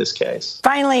wrong in this case.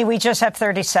 Finally, we just have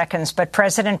 30 seconds, but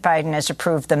President Biden has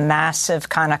approved the massive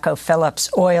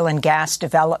ConocoPhillips oil and gas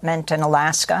development in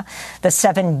Alaska. The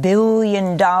 $7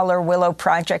 billion Willow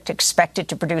project expected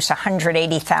to produce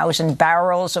 180,000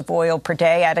 barrels of oil per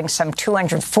day, adding some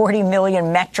 240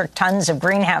 million metric tons of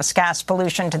greenhouse gas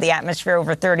pollution to the atmosphere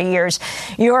over 30 years.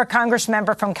 You're a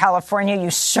Congressmember from California.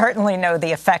 You certainly know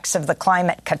the effects of the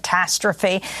climate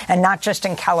catastrophe, and not just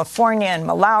in California and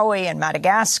Malawi and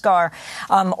Madagascar,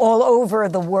 all over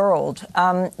the world.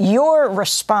 Your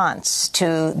response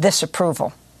to this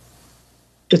approval?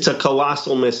 It's a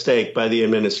colossal mistake by the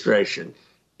administration.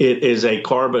 It is a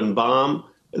carbon bomb.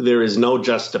 There is no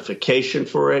justification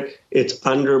for it. It's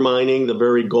undermining the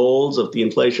very goals of the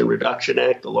Inflation Reduction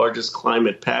Act, the largest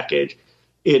climate package.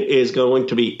 It is going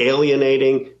to be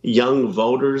alienating young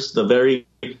voters, the very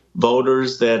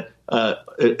voters that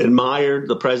admired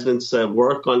the president's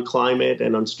work on climate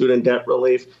and on student debt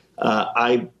relief.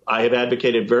 I have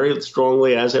advocated very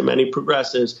strongly, as have many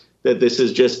progressives, that this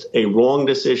is just a wrong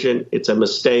decision. It's a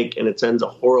mistake, and it sends a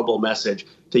horrible message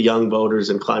to young voters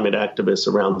and climate activists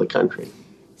around the country.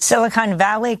 Silicon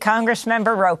Valley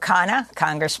Congressmember Ro Khanna,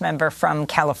 Congressmember from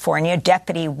California,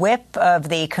 Deputy Whip of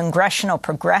the Congressional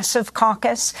Progressive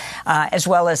Caucus, as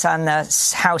well as on the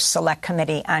House Select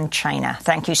Committee on China.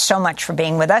 Thank you so much for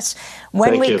being with us.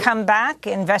 When we come back,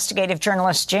 investigative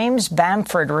journalist James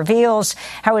Bamford reveals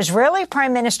how Israeli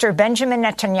Prime Minister Benjamin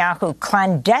Netanyahu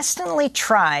clandestinely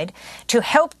tried to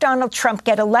help Donald Trump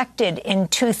get elected in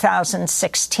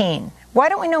 2016. Why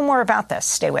don't we know more about this?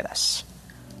 Stay with us.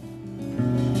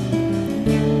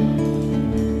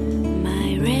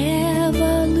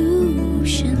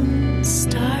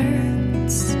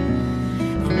 Starts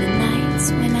in the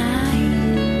nights when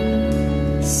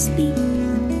I sleep.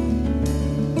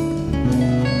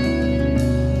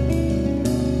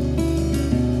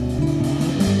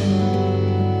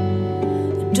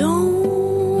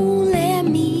 Don't let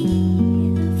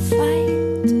me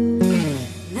fight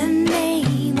the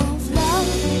name of love.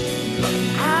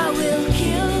 I will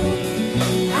kill.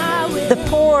 The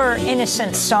Poor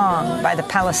Innocent Song by the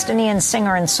Palestinian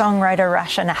singer and songwriter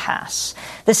Rasha Nahas.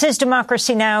 This is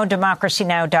Democracy Now!,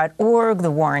 democracynow.org,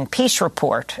 The War and Peace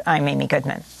Report. I'm Amy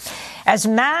Goodman. As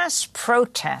mass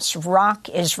protests rock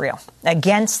Israel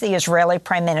against the Israeli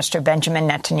Prime Minister Benjamin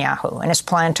Netanyahu and his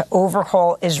plan to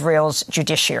overhaul Israel's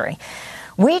judiciary,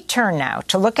 we turn now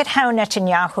to look at how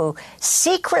Netanyahu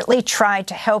secretly tried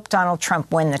to help Donald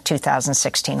Trump win the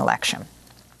 2016 election.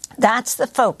 That's the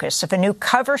focus of a new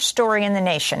cover story in The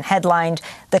Nation headlined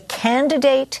 "The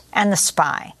Candidate and the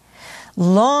Spy."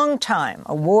 Longtime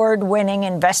award-winning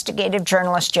investigative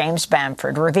journalist James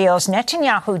Bamford reveals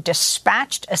Netanyahu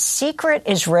dispatched a secret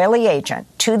Israeli agent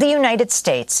to the United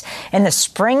States in the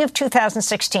spring of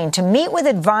 2016 to meet with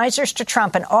advisors to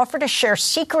Trump and offer to share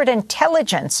secret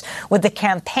intelligence with the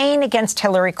campaign against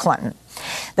Hillary Clinton.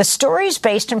 The story is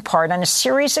based in part on a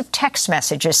series of text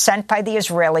messages sent by the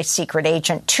Israeli secret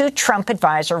agent to Trump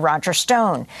advisor Roger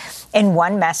Stone. In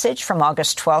one message from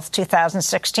August 12,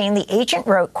 2016, the agent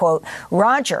wrote, quote,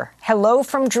 "Roger, hello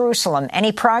from Jerusalem.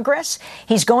 Any progress?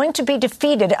 He's going to be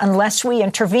defeated unless we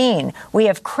intervene. We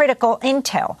have critical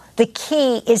intel. The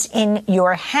key is in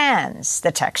your hands,"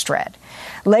 the text read.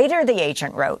 Later, the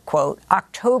agent wrote, quote,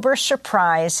 "October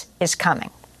surprise is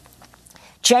coming."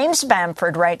 James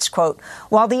Bamford writes, quote,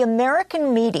 "While the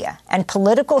American media and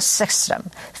political system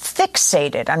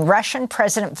fixated on Russian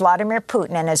President Vladimir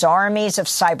Putin and his armies of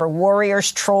cyber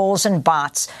warriors, trolls, and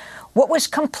bots, what was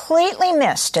completely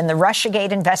missed in the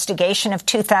Russiagate investigation of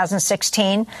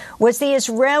 2016 was the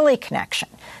Israeli connection.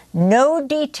 No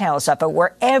details of it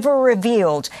were ever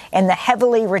revealed in the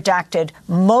heavily redacted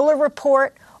Mueller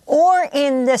report or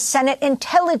in the Senate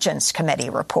Intelligence Committee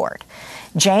report."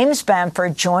 James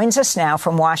Bamford joins us now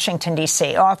from Washington,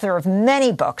 D.C., author of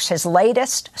many books. His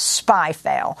latest, Spy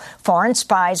Fail: Foreign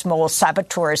Spies, Mole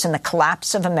Saboteurs, and the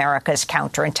Collapse of America's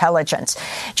Counterintelligence.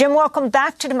 Jim, welcome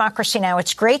back to Democracy Now!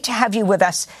 It's great to have you with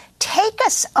us. Take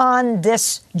us on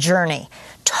this journey.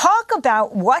 Talk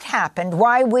about what happened,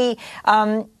 why we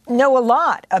know a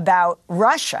lot about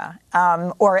Russia,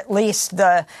 or at least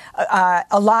a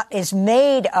lot is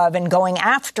made of in going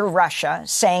after Russia,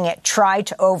 saying it tried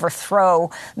to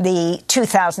overthrow the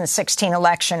 2016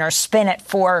 election or spin it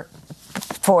for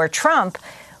Trump.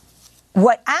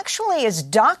 What actually is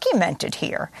documented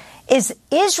here is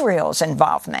Israel's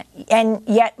involvement. And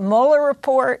yet Mueller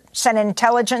report, Senate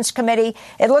Intelligence Committee,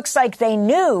 it looks like they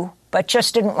knew but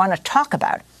just didn't want to talk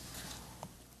about it.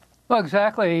 Well,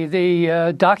 exactly.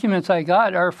 The documents I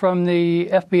got are from the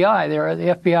FBI. There are the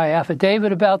FBI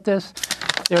affidavit about this.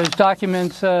 There's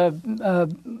documents,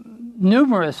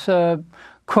 numerous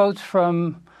quotes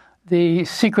from the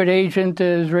secret agent, the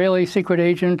Israeli secret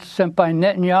agent sent by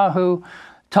Netanyahu,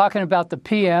 talking about the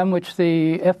PM, which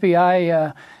the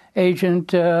FBI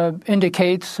agent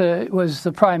indicates was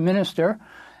the prime minister,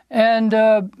 and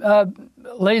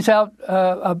lays out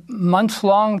a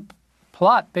months-long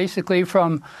plot, basically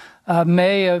from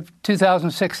May of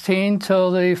 2016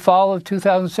 till the fall of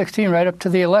 2016, right up to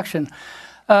the election.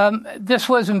 This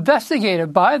was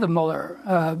investigated by the Mueller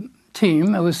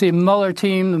team. It was the Mueller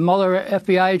team, the Mueller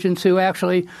FBI agents who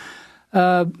actually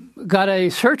got a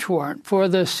search warrant for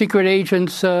the secret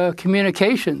agent's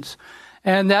communications.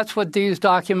 And that's what these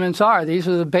documents are. These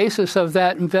are the basis of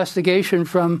that investigation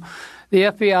from the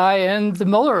FBI and the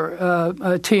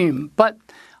Mueller team. But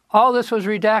all this was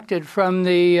redacted from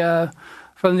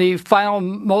the final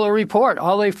Mueller report.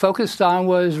 All they focused on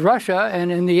was Russia, and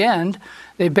in the end,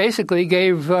 they basically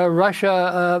gave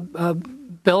Russia a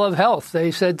bill of health.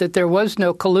 They said that there was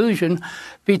no collusion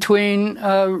between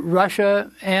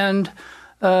Russia and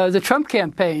the Trump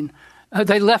campaign.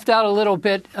 They left out a little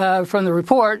bit from the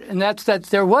report, and that's that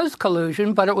there was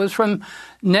collusion, but it was from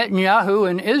Netanyahu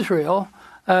and Israel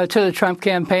to the Trump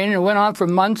campaign, and it went on for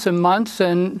months and months,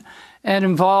 and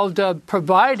involved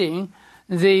providing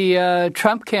the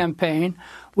Trump campaign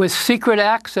with secret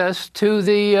access to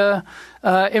the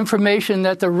information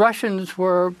that the Russians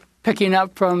were picking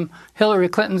up from Hillary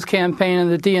Clinton's campaign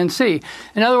and the DNC.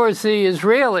 In other words, the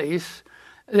Israelis,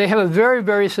 they have a very,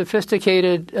 very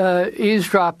sophisticated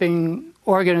eavesdropping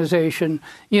organization,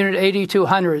 Unit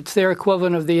 8200. It's their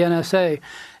equivalent of the NSA.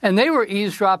 And they were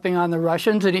eavesdropping on the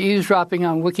Russians and eavesdropping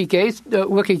on Wikigate,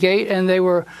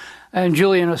 and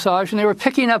Julian Assange, and they were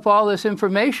picking up all this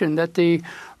information that the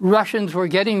Russians were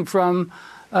getting from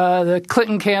the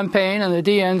Clinton campaign and the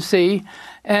DNC.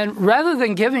 And rather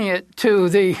than giving it to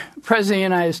the President of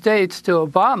the United States, to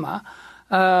Obama,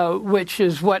 which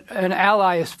is what an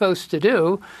ally is supposed to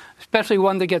do, especially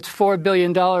one that gets $4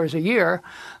 billion a year,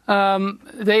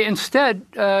 they instead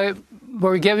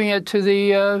were giving it to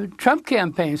the Trump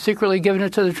campaign, secretly giving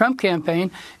it to the Trump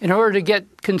campaign in order to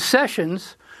get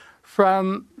concessions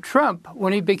from Trump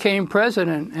when he became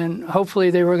president, and hopefully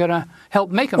they were going to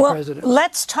help make him president.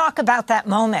 Let's talk about that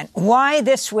moment, why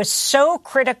this was so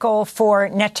critical for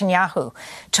Netanyahu.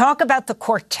 Talk about the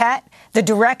quartet, the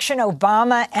direction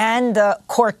Obama and the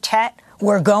quartet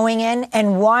were going in,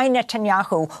 and why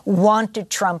Netanyahu wanted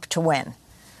Trump to win.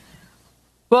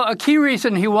 Well, a key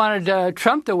reason he wanted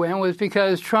Trump to win was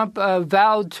because Trump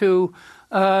vowed to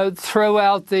throw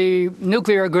out the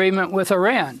nuclear agreement with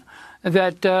Iran.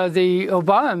 that the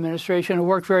Obama administration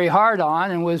worked very hard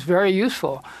on and was very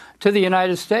useful to the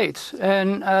United States.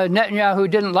 And Netanyahu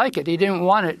didn't like it. He didn't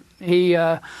want it. He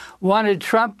wanted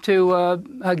Trump to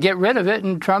get rid of it,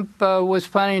 and Trump was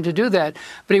planning to do that.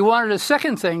 But he wanted a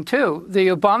second thing, too. The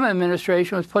Obama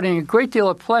administration was putting a great deal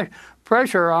of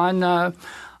pressure on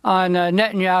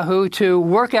Netanyahu to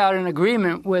work out an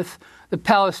agreement with the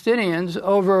Palestinians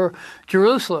over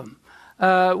Jerusalem,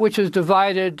 which was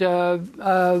divided.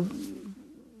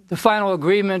 The final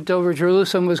agreement over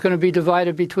Jerusalem was going to be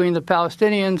divided between the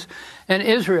Palestinians and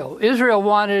Israel. Israel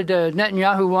wanted,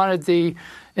 Netanyahu wanted the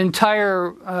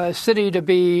entire city to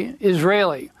be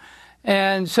Israeli.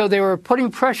 And so they were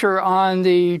putting pressure on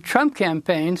the Trump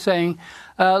campaign saying,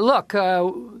 look,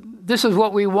 this is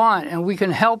what we want, and we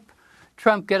can help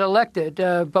Trump get elected,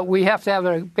 but we have to have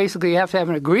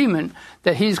an agreement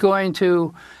that he's going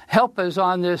to help us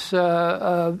on this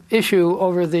issue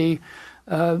over the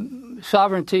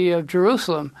sovereignty of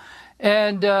Jerusalem.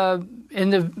 And in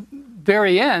the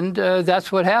very end,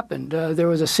 that's what happened. There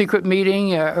was a secret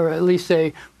meeting, or at least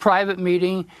a private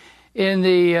meeting, in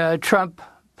the Trump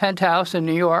penthouse in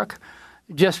New York,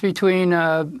 just between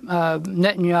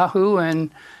Netanyahu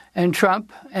and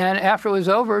Trump. And after it was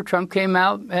over, Trump came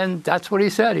out, and that's what he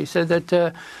said. He said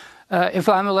that if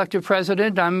I'm elected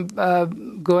president,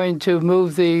 I'm going to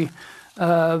move the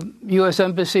U.S.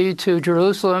 Embassy to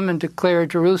Jerusalem and declare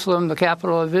Jerusalem the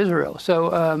capital of Israel.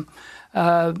 So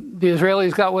the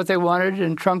Israelis got what they wanted,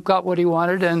 and Trump got what he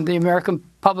wanted, and the American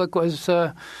public was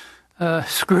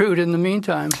screwed in the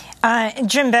meantime.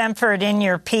 Jim Bamford, in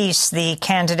your piece, The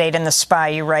Candidate and the Spy,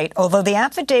 you write, although the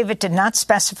affidavit did not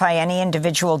specify any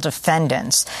individual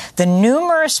defendants, the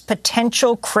numerous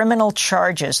potential criminal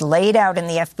charges laid out in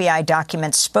the FBI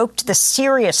documents spoke to the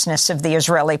seriousness of the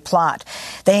Israeli plot.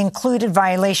 They included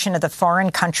violation of the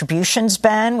foreign contributions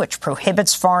ban, which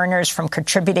prohibits foreigners from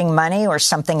contributing money or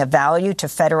something of value to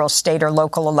federal, state, or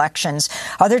local elections.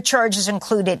 Other charges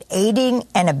included aiding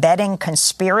and abetting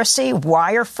conspiracy,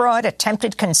 wire fraud,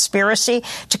 attempted conspiracy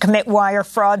to commit wire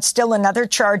fraud. Still another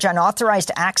charge,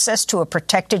 unauthorized access to a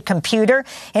protected computer,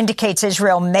 indicates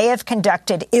Israel may have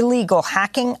conducted illegal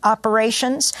hacking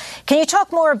operations. Can you talk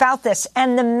more about this?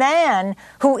 And the man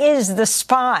who is the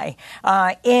spy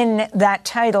in that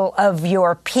title of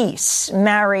your piece,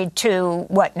 married to,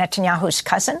 what, Netanyahu's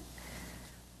cousin?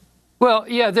 Well,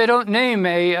 yeah, they don't name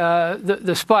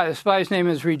the spy. The spy's name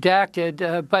is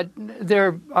redacted, but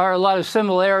there are a lot of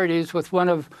similarities with one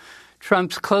of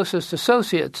Trump's closest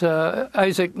associates,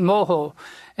 Isaac Mohel.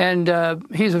 And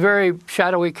he's a very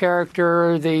shadowy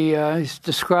character. He's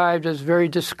described as very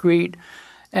discreet.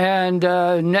 And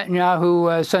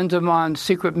Netanyahu sends him on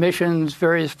secret missions,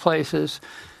 various places.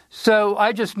 So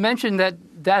I just mentioned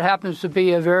that happens to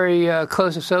be a very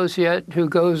close associate who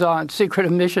goes on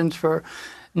secret missions for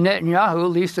Netanyahu,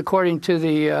 at least according to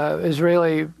the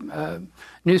Israeli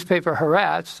newspaper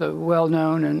Haaretz, a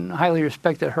well-known and highly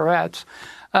respected Haaretz.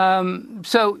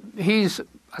 So he's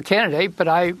a candidate, but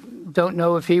I don't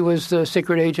know if he was the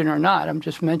secret agent or not. I'm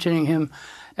just mentioning him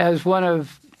as one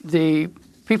of the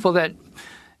people that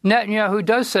Netanyahu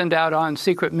does send out on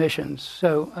secret missions.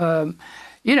 So,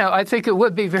 I think it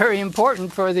would be very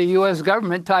important for the U.S.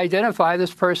 government to identify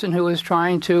this person who is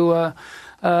trying to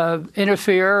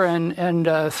interfere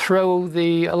and throw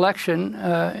the election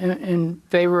in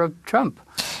favor of Trump.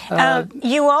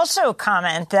 You also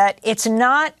comment that it's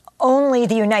not only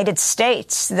the United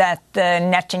States that the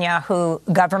Netanyahu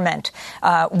government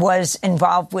was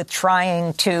involved with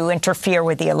trying to interfere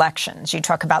with the elections. You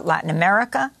talk about Latin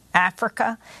America,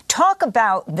 Africa. Talk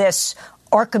about this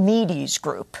Archimedes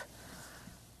group.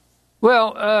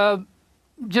 Well,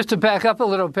 just to back up a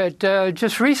little bit,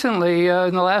 just recently,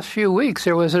 in the last few weeks,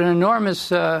 there was an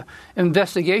enormous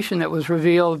investigation that was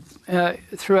revealed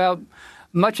throughout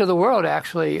much of the world,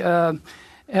 actually. And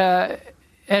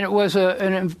it was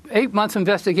an 8-month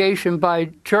investigation by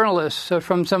journalists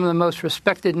from some of the most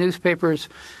respected newspapers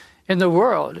in the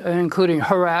world, including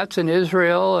Haaretz in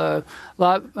Israel,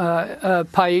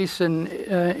 Pais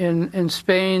in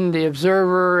Spain, The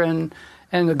Observer and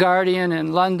The Guardian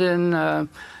in London,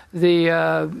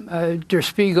 the Der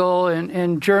Spiegel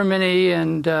in Germany,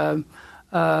 and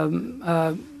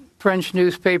French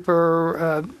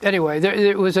newspaper. Anyway,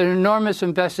 there was an enormous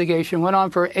investigation, went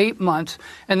on for 8 months,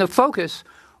 and the focus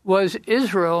was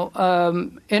Israel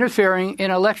interfering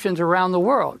in elections around the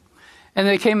world. And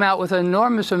they came out with an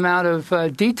enormous amount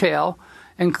of detail,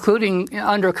 including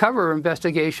undercover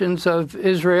investigations of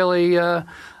Israeli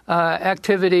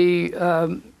activity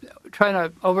trying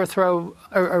to overthrow,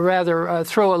 or rather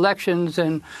throw elections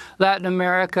in Latin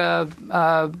America,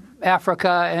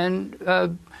 Africa,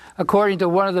 and according to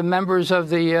one of the members of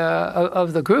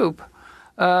the group,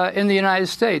 in the United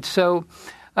States. So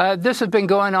this has been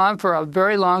going on for a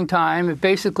very long time. It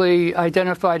basically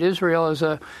identified Israel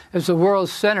as the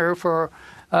world's center for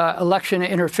election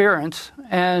interference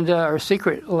and or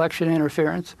secret election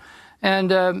interference.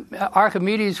 And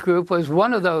Archimedes Group was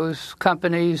one of those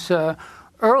companies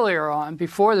earlier on,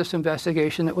 before this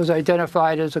investigation, that was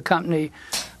identified as a company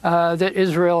that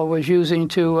Israel was using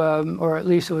to, or at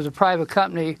least it was a private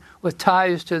company with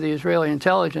ties to the Israeli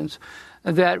intelligence,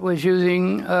 that was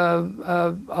using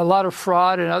a lot of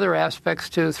fraud and other aspects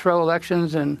to throw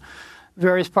elections in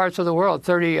various parts of the world.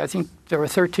 I think there were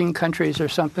 13 countries or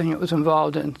something it was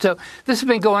involved in. So this has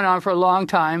been going on for a long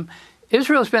time.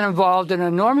 Israel's been involved in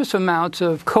enormous amounts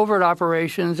of covert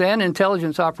operations and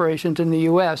intelligence operations in the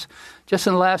U.S. just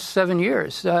in the last 7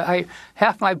 years.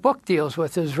 Half my book deals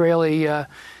with Israeli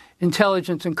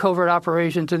intelligence and covert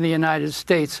operations in the United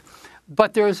States.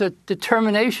 But there's a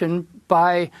determination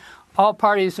by all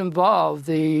parties involved,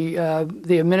 the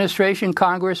administration,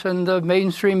 Congress, and the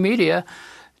mainstream media,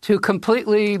 to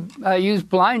completely use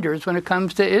blinders when it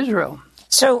comes to Israel.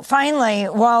 So finally,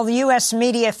 while the U.S.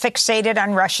 media fixated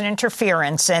on Russian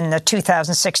interference in the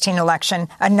 2016 election,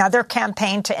 another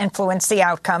campaign to influence the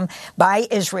outcome by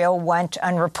Israel went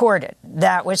unreported.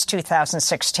 That was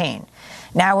 2016.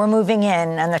 Now we're moving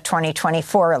in on the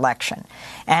 2024 election.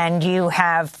 And you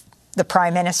have the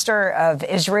Prime Minister of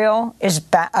Israel is,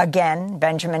 again,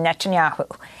 Benjamin Netanyahu.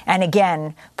 And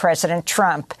again, President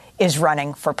Trump is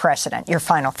running for president. Your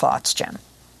final thoughts, Jim?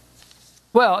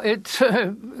 Well, it's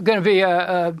going to be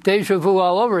a deja vu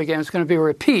all over again. It's going to be a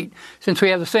repeat, since we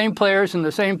have the same players in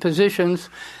the same positions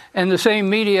and the same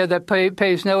media that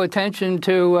pays no attention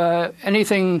to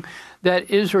anything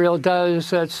that Israel does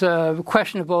that's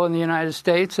questionable in the United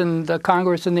States, and the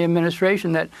Congress and the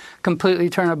administration that completely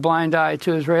turn a blind eye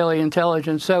to Israeli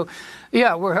intelligence. So,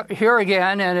 yeah, we're here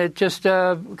again, and it just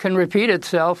can repeat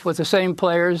itself with the same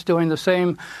players doing the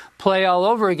same play all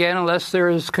over again, unless there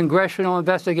is congressional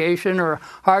investigation or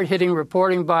hard-hitting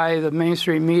reporting by the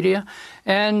mainstream media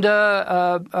and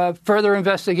further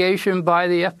investigation by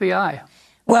the FBI.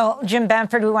 Well, Jim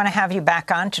Bamford, we want to have you back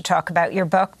on to talk about your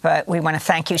book, but we want to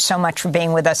thank you so much for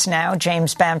being with us now.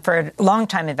 James Bamford,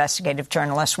 longtime investigative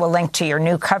journalist, will link to your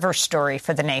new cover story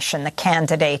for The Nation, The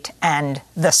Candidate and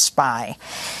the Spy.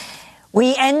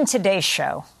 We end today's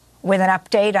show with an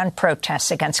update on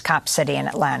protests against Cop City in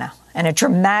Atlanta and a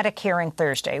dramatic hearing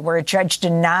Thursday where a judge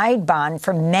denied bond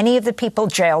for many of the people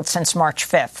jailed since March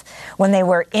 5th when they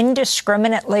were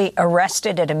indiscriminately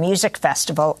arrested at a music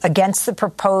festival against the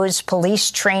proposed police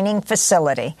training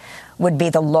facility, would be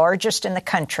the largest in the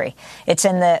country. It's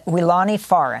in the Weelaunee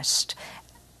Forest,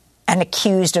 and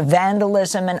accused of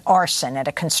vandalism and arson at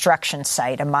a construction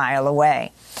site a mile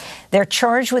away. They're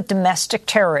charged with domestic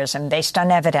terrorism based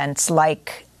on evidence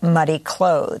like muddy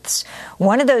clothes.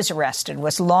 One of those arrested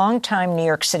was longtime New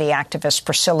York City activist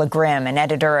Priscilla Grimm, an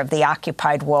editor of the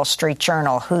occupied Wall Street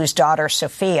Journal, whose daughter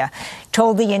Sophia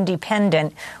told The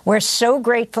Independent, "We're so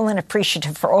grateful and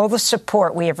appreciative for all the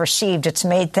support we have received. It's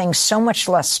made things so much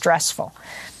less stressful."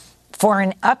 For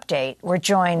an update, we're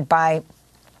joined by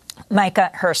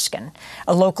Micah Herskin,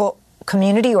 a local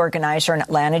community organizer in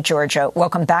Atlanta, Georgia.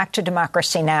 Welcome back to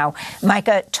Democracy Now!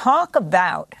 Micah, talk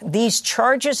about these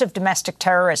charges of domestic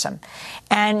terrorism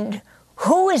and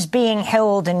who is being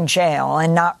held in jail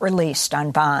and not released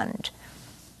on bond.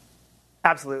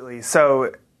 Absolutely.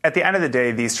 So at the end of the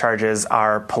day, these charges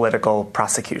are political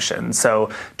prosecution. So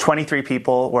 23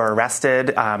 people were arrested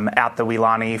at the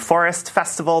Weelaunee Forest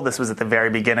Festival. This was at the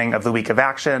very beginning of the week of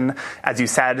action. As you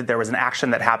said, there was an action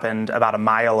that happened about a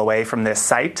mile away from this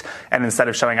site. And instead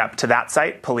of showing up to that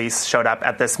site, police showed up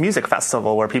at this music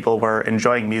festival where people were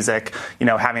enjoying music,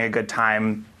 having a good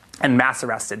time, and mass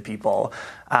arrested people.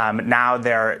 Now,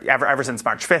 ever since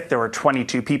March 5th, there were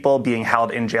 22 people being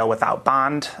held in jail without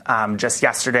bond. Just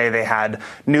yesterday, they had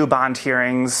new bond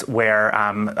hearings where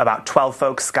about 12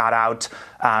 folks got out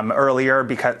earlier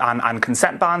because on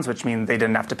consent bonds, which means they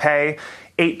didn't have to pay.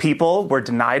 8 people were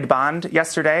denied bond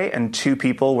yesterday, and 2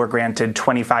 people were granted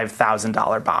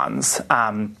 $25,000 bonds.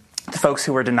 The folks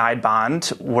who were denied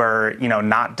bond were,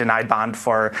 not denied bond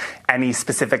for any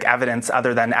specific evidence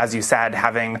other than, as you said,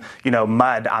 having,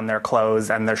 mud on their clothes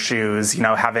and their shoes,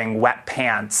 having wet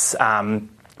pants.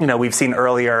 We've seen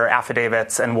earlier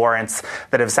affidavits and warrants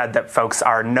that have said that folks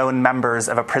are known members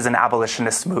of a prison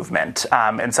abolitionist movement.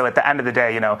 And so at the end of the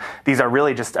day, these are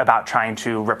really just about trying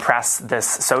to repress this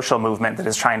social movement that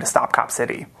is trying to stop Cop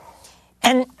City.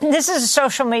 And this is a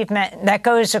social movement that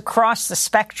goes across the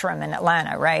spectrum in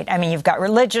Atlanta, right? I mean, you've got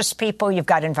religious people, you've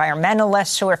got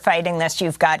environmentalists who are fighting this,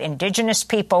 you've got indigenous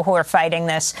people who are fighting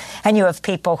this, and you have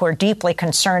people who are deeply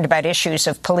concerned about issues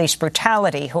of police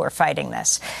brutality who are fighting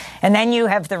this. And then you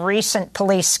have the recent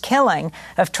police killing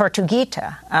of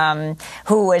Tortuguita,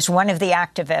 who was one of the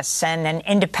activists, and an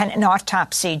independent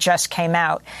autopsy just came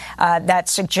out that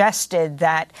suggested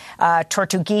that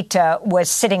Tortuguita was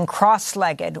sitting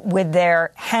cross-legged with their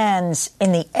hands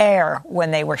in the air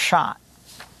when they were shot.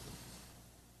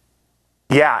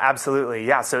 Yeah, absolutely.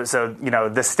 Yeah. So,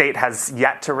 the state has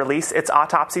yet to release its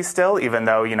autopsy still, even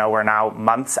though, we're now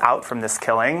months out from this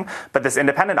killing. But this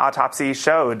independent autopsy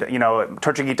showed,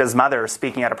 Tortuguita's mother,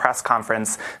 speaking at a press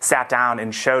conference, sat down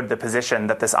and showed the position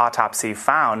that this autopsy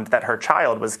found that her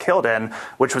child was killed in,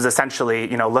 which was essentially,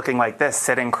 looking like this,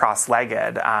 sitting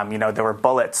cross-legged. There were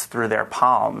bullets through their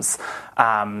palms.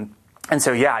 And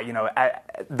so,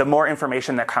 the more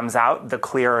information that comes out, the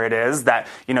clearer it is that,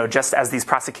 just as these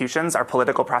prosecutions are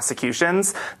political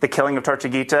prosecutions, the killing of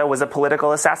Tortuguita was a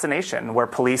political assassination where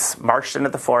police marched into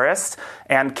the forest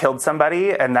and killed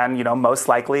somebody and then, most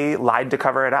likely lied to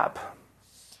cover it up.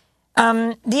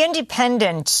 The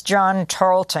Independent's John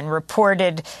Tarleton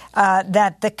reported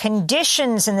that the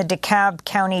conditions in the DeKalb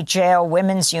County Jail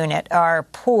Women's Unit are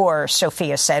poor,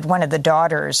 Sophia said, one of the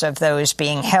daughters of those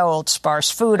being held.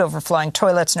 Sparse food, overflowing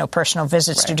toilets, no personal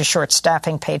visits due to short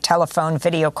staffing, paid telephone,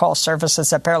 video call services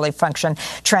that barely function,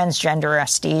 transgender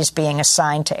arrestees being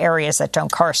assigned to areas that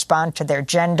don't correspond to their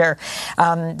gender.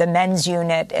 The men's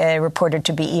unit reported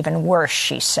to be even worse,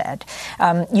 she said.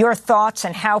 Your thoughts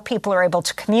on how people are able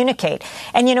to communicate?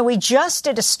 And, we just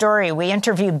did a story. We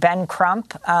interviewed Ben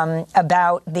Crump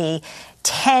about the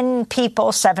 10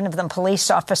 people, 7 of them police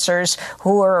officers,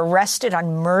 who were arrested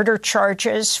on murder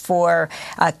charges for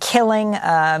killing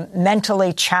a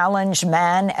mentally challenged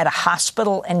man at a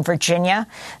hospital in Virginia.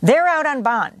 They're out on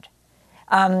bond.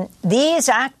 These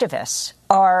activists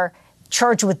are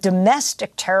charged with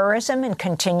domestic terrorism and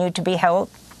continue to be held.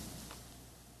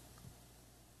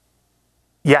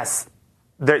 Yes.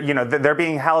 They're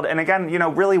being held. And again,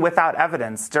 really without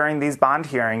evidence. During these bond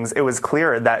hearings, it was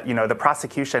clear that, the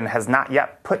prosecution has not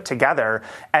yet put together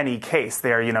any case.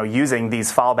 They're, using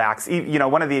these fallbacks.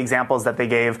 One of the examples that they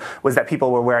gave was that people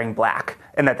were wearing black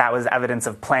and that was evidence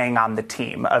of playing on the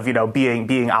team, of,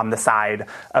 being on the side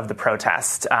of the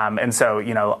protest. And so,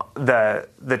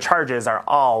 the charges are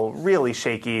all really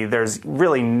shaky. There's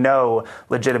really no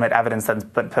legitimate evidence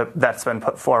that's been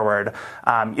put forward.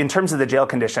 In terms of the jail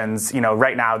conditions,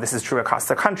 right now, this is true across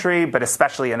the country, but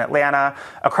especially in Atlanta,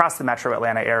 across the metro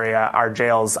Atlanta area, our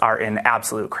jails are in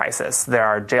absolute crisis. There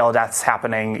are jail deaths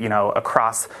happening,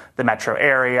 across the metro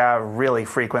area really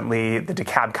frequently. The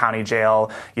DeKalb County Jail,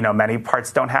 many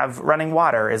parts don't have running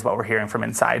water, is what we're hearing from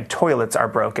inside. Toilets are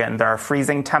broken. There are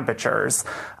freezing temperatures.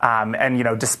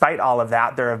 And, despite all of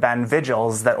that, there have been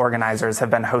vigils that organizers have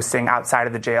been hosting outside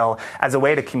of the jail as a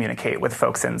way to communicate with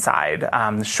folks inside.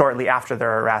 Shortly after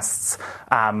their arrests,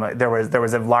 there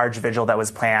was a large vigil that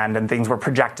was planned, and things were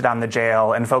projected on the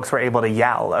jail, and folks were able to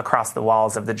yell across the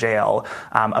walls of the jail.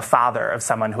 A father of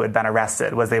someone who had been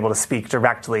arrested was able to speak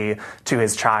directly to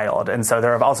his child. And so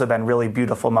there have also been really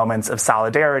beautiful moments of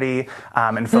solidarity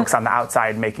and folks on the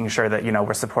outside making sure that,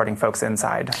 we're supporting folks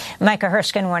inside. Micah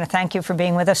Herskin, I want to thank you for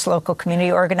being with us, local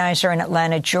community organizer in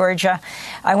Atlanta, Georgia.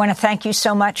 I want to thank you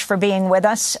so much for being with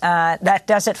us. That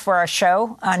does it for our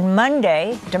show. On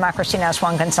Monday, Democracy Now!'s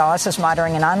Juan Gonzalez is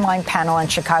moderating an online panel on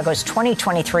Chicago's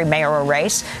 2023 mayoral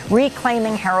race,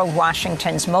 Reclaiming Harold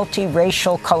Washington's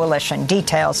Multiracial Coalition.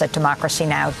 Details at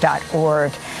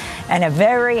democracynow.org. And a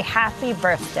very happy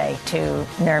birthday to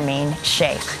Nermeen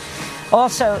Sheikh.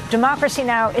 Also, Democracy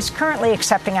Now! Is currently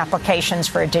accepting applications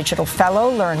for a digital fellow.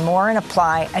 Learn more and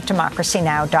apply at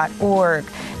democracynow.org.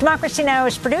 Democracy Now!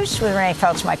 Is produced with Renee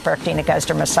Feltz, Mike Burke, Dina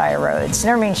Guzder, Messiah Rhodes,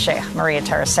 Nermeen Sheikh, Maria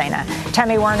Taracena,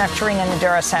 Tammy Werner, Tarina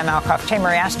Nadura, Sam Alcoff,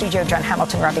 Tamari Astudio, John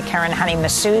Hamilton, Robbie Karen, Hani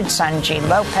Massoud, Sanji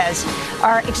Lopez.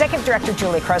 Our Executive Director,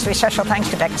 Julie Crosby. Special thanks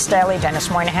to Becca Staley, Dennis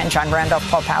Moynihan, John Randolph,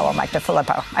 Paul Powell, Mike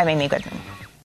DeFilippo. I'm Amy Goodman.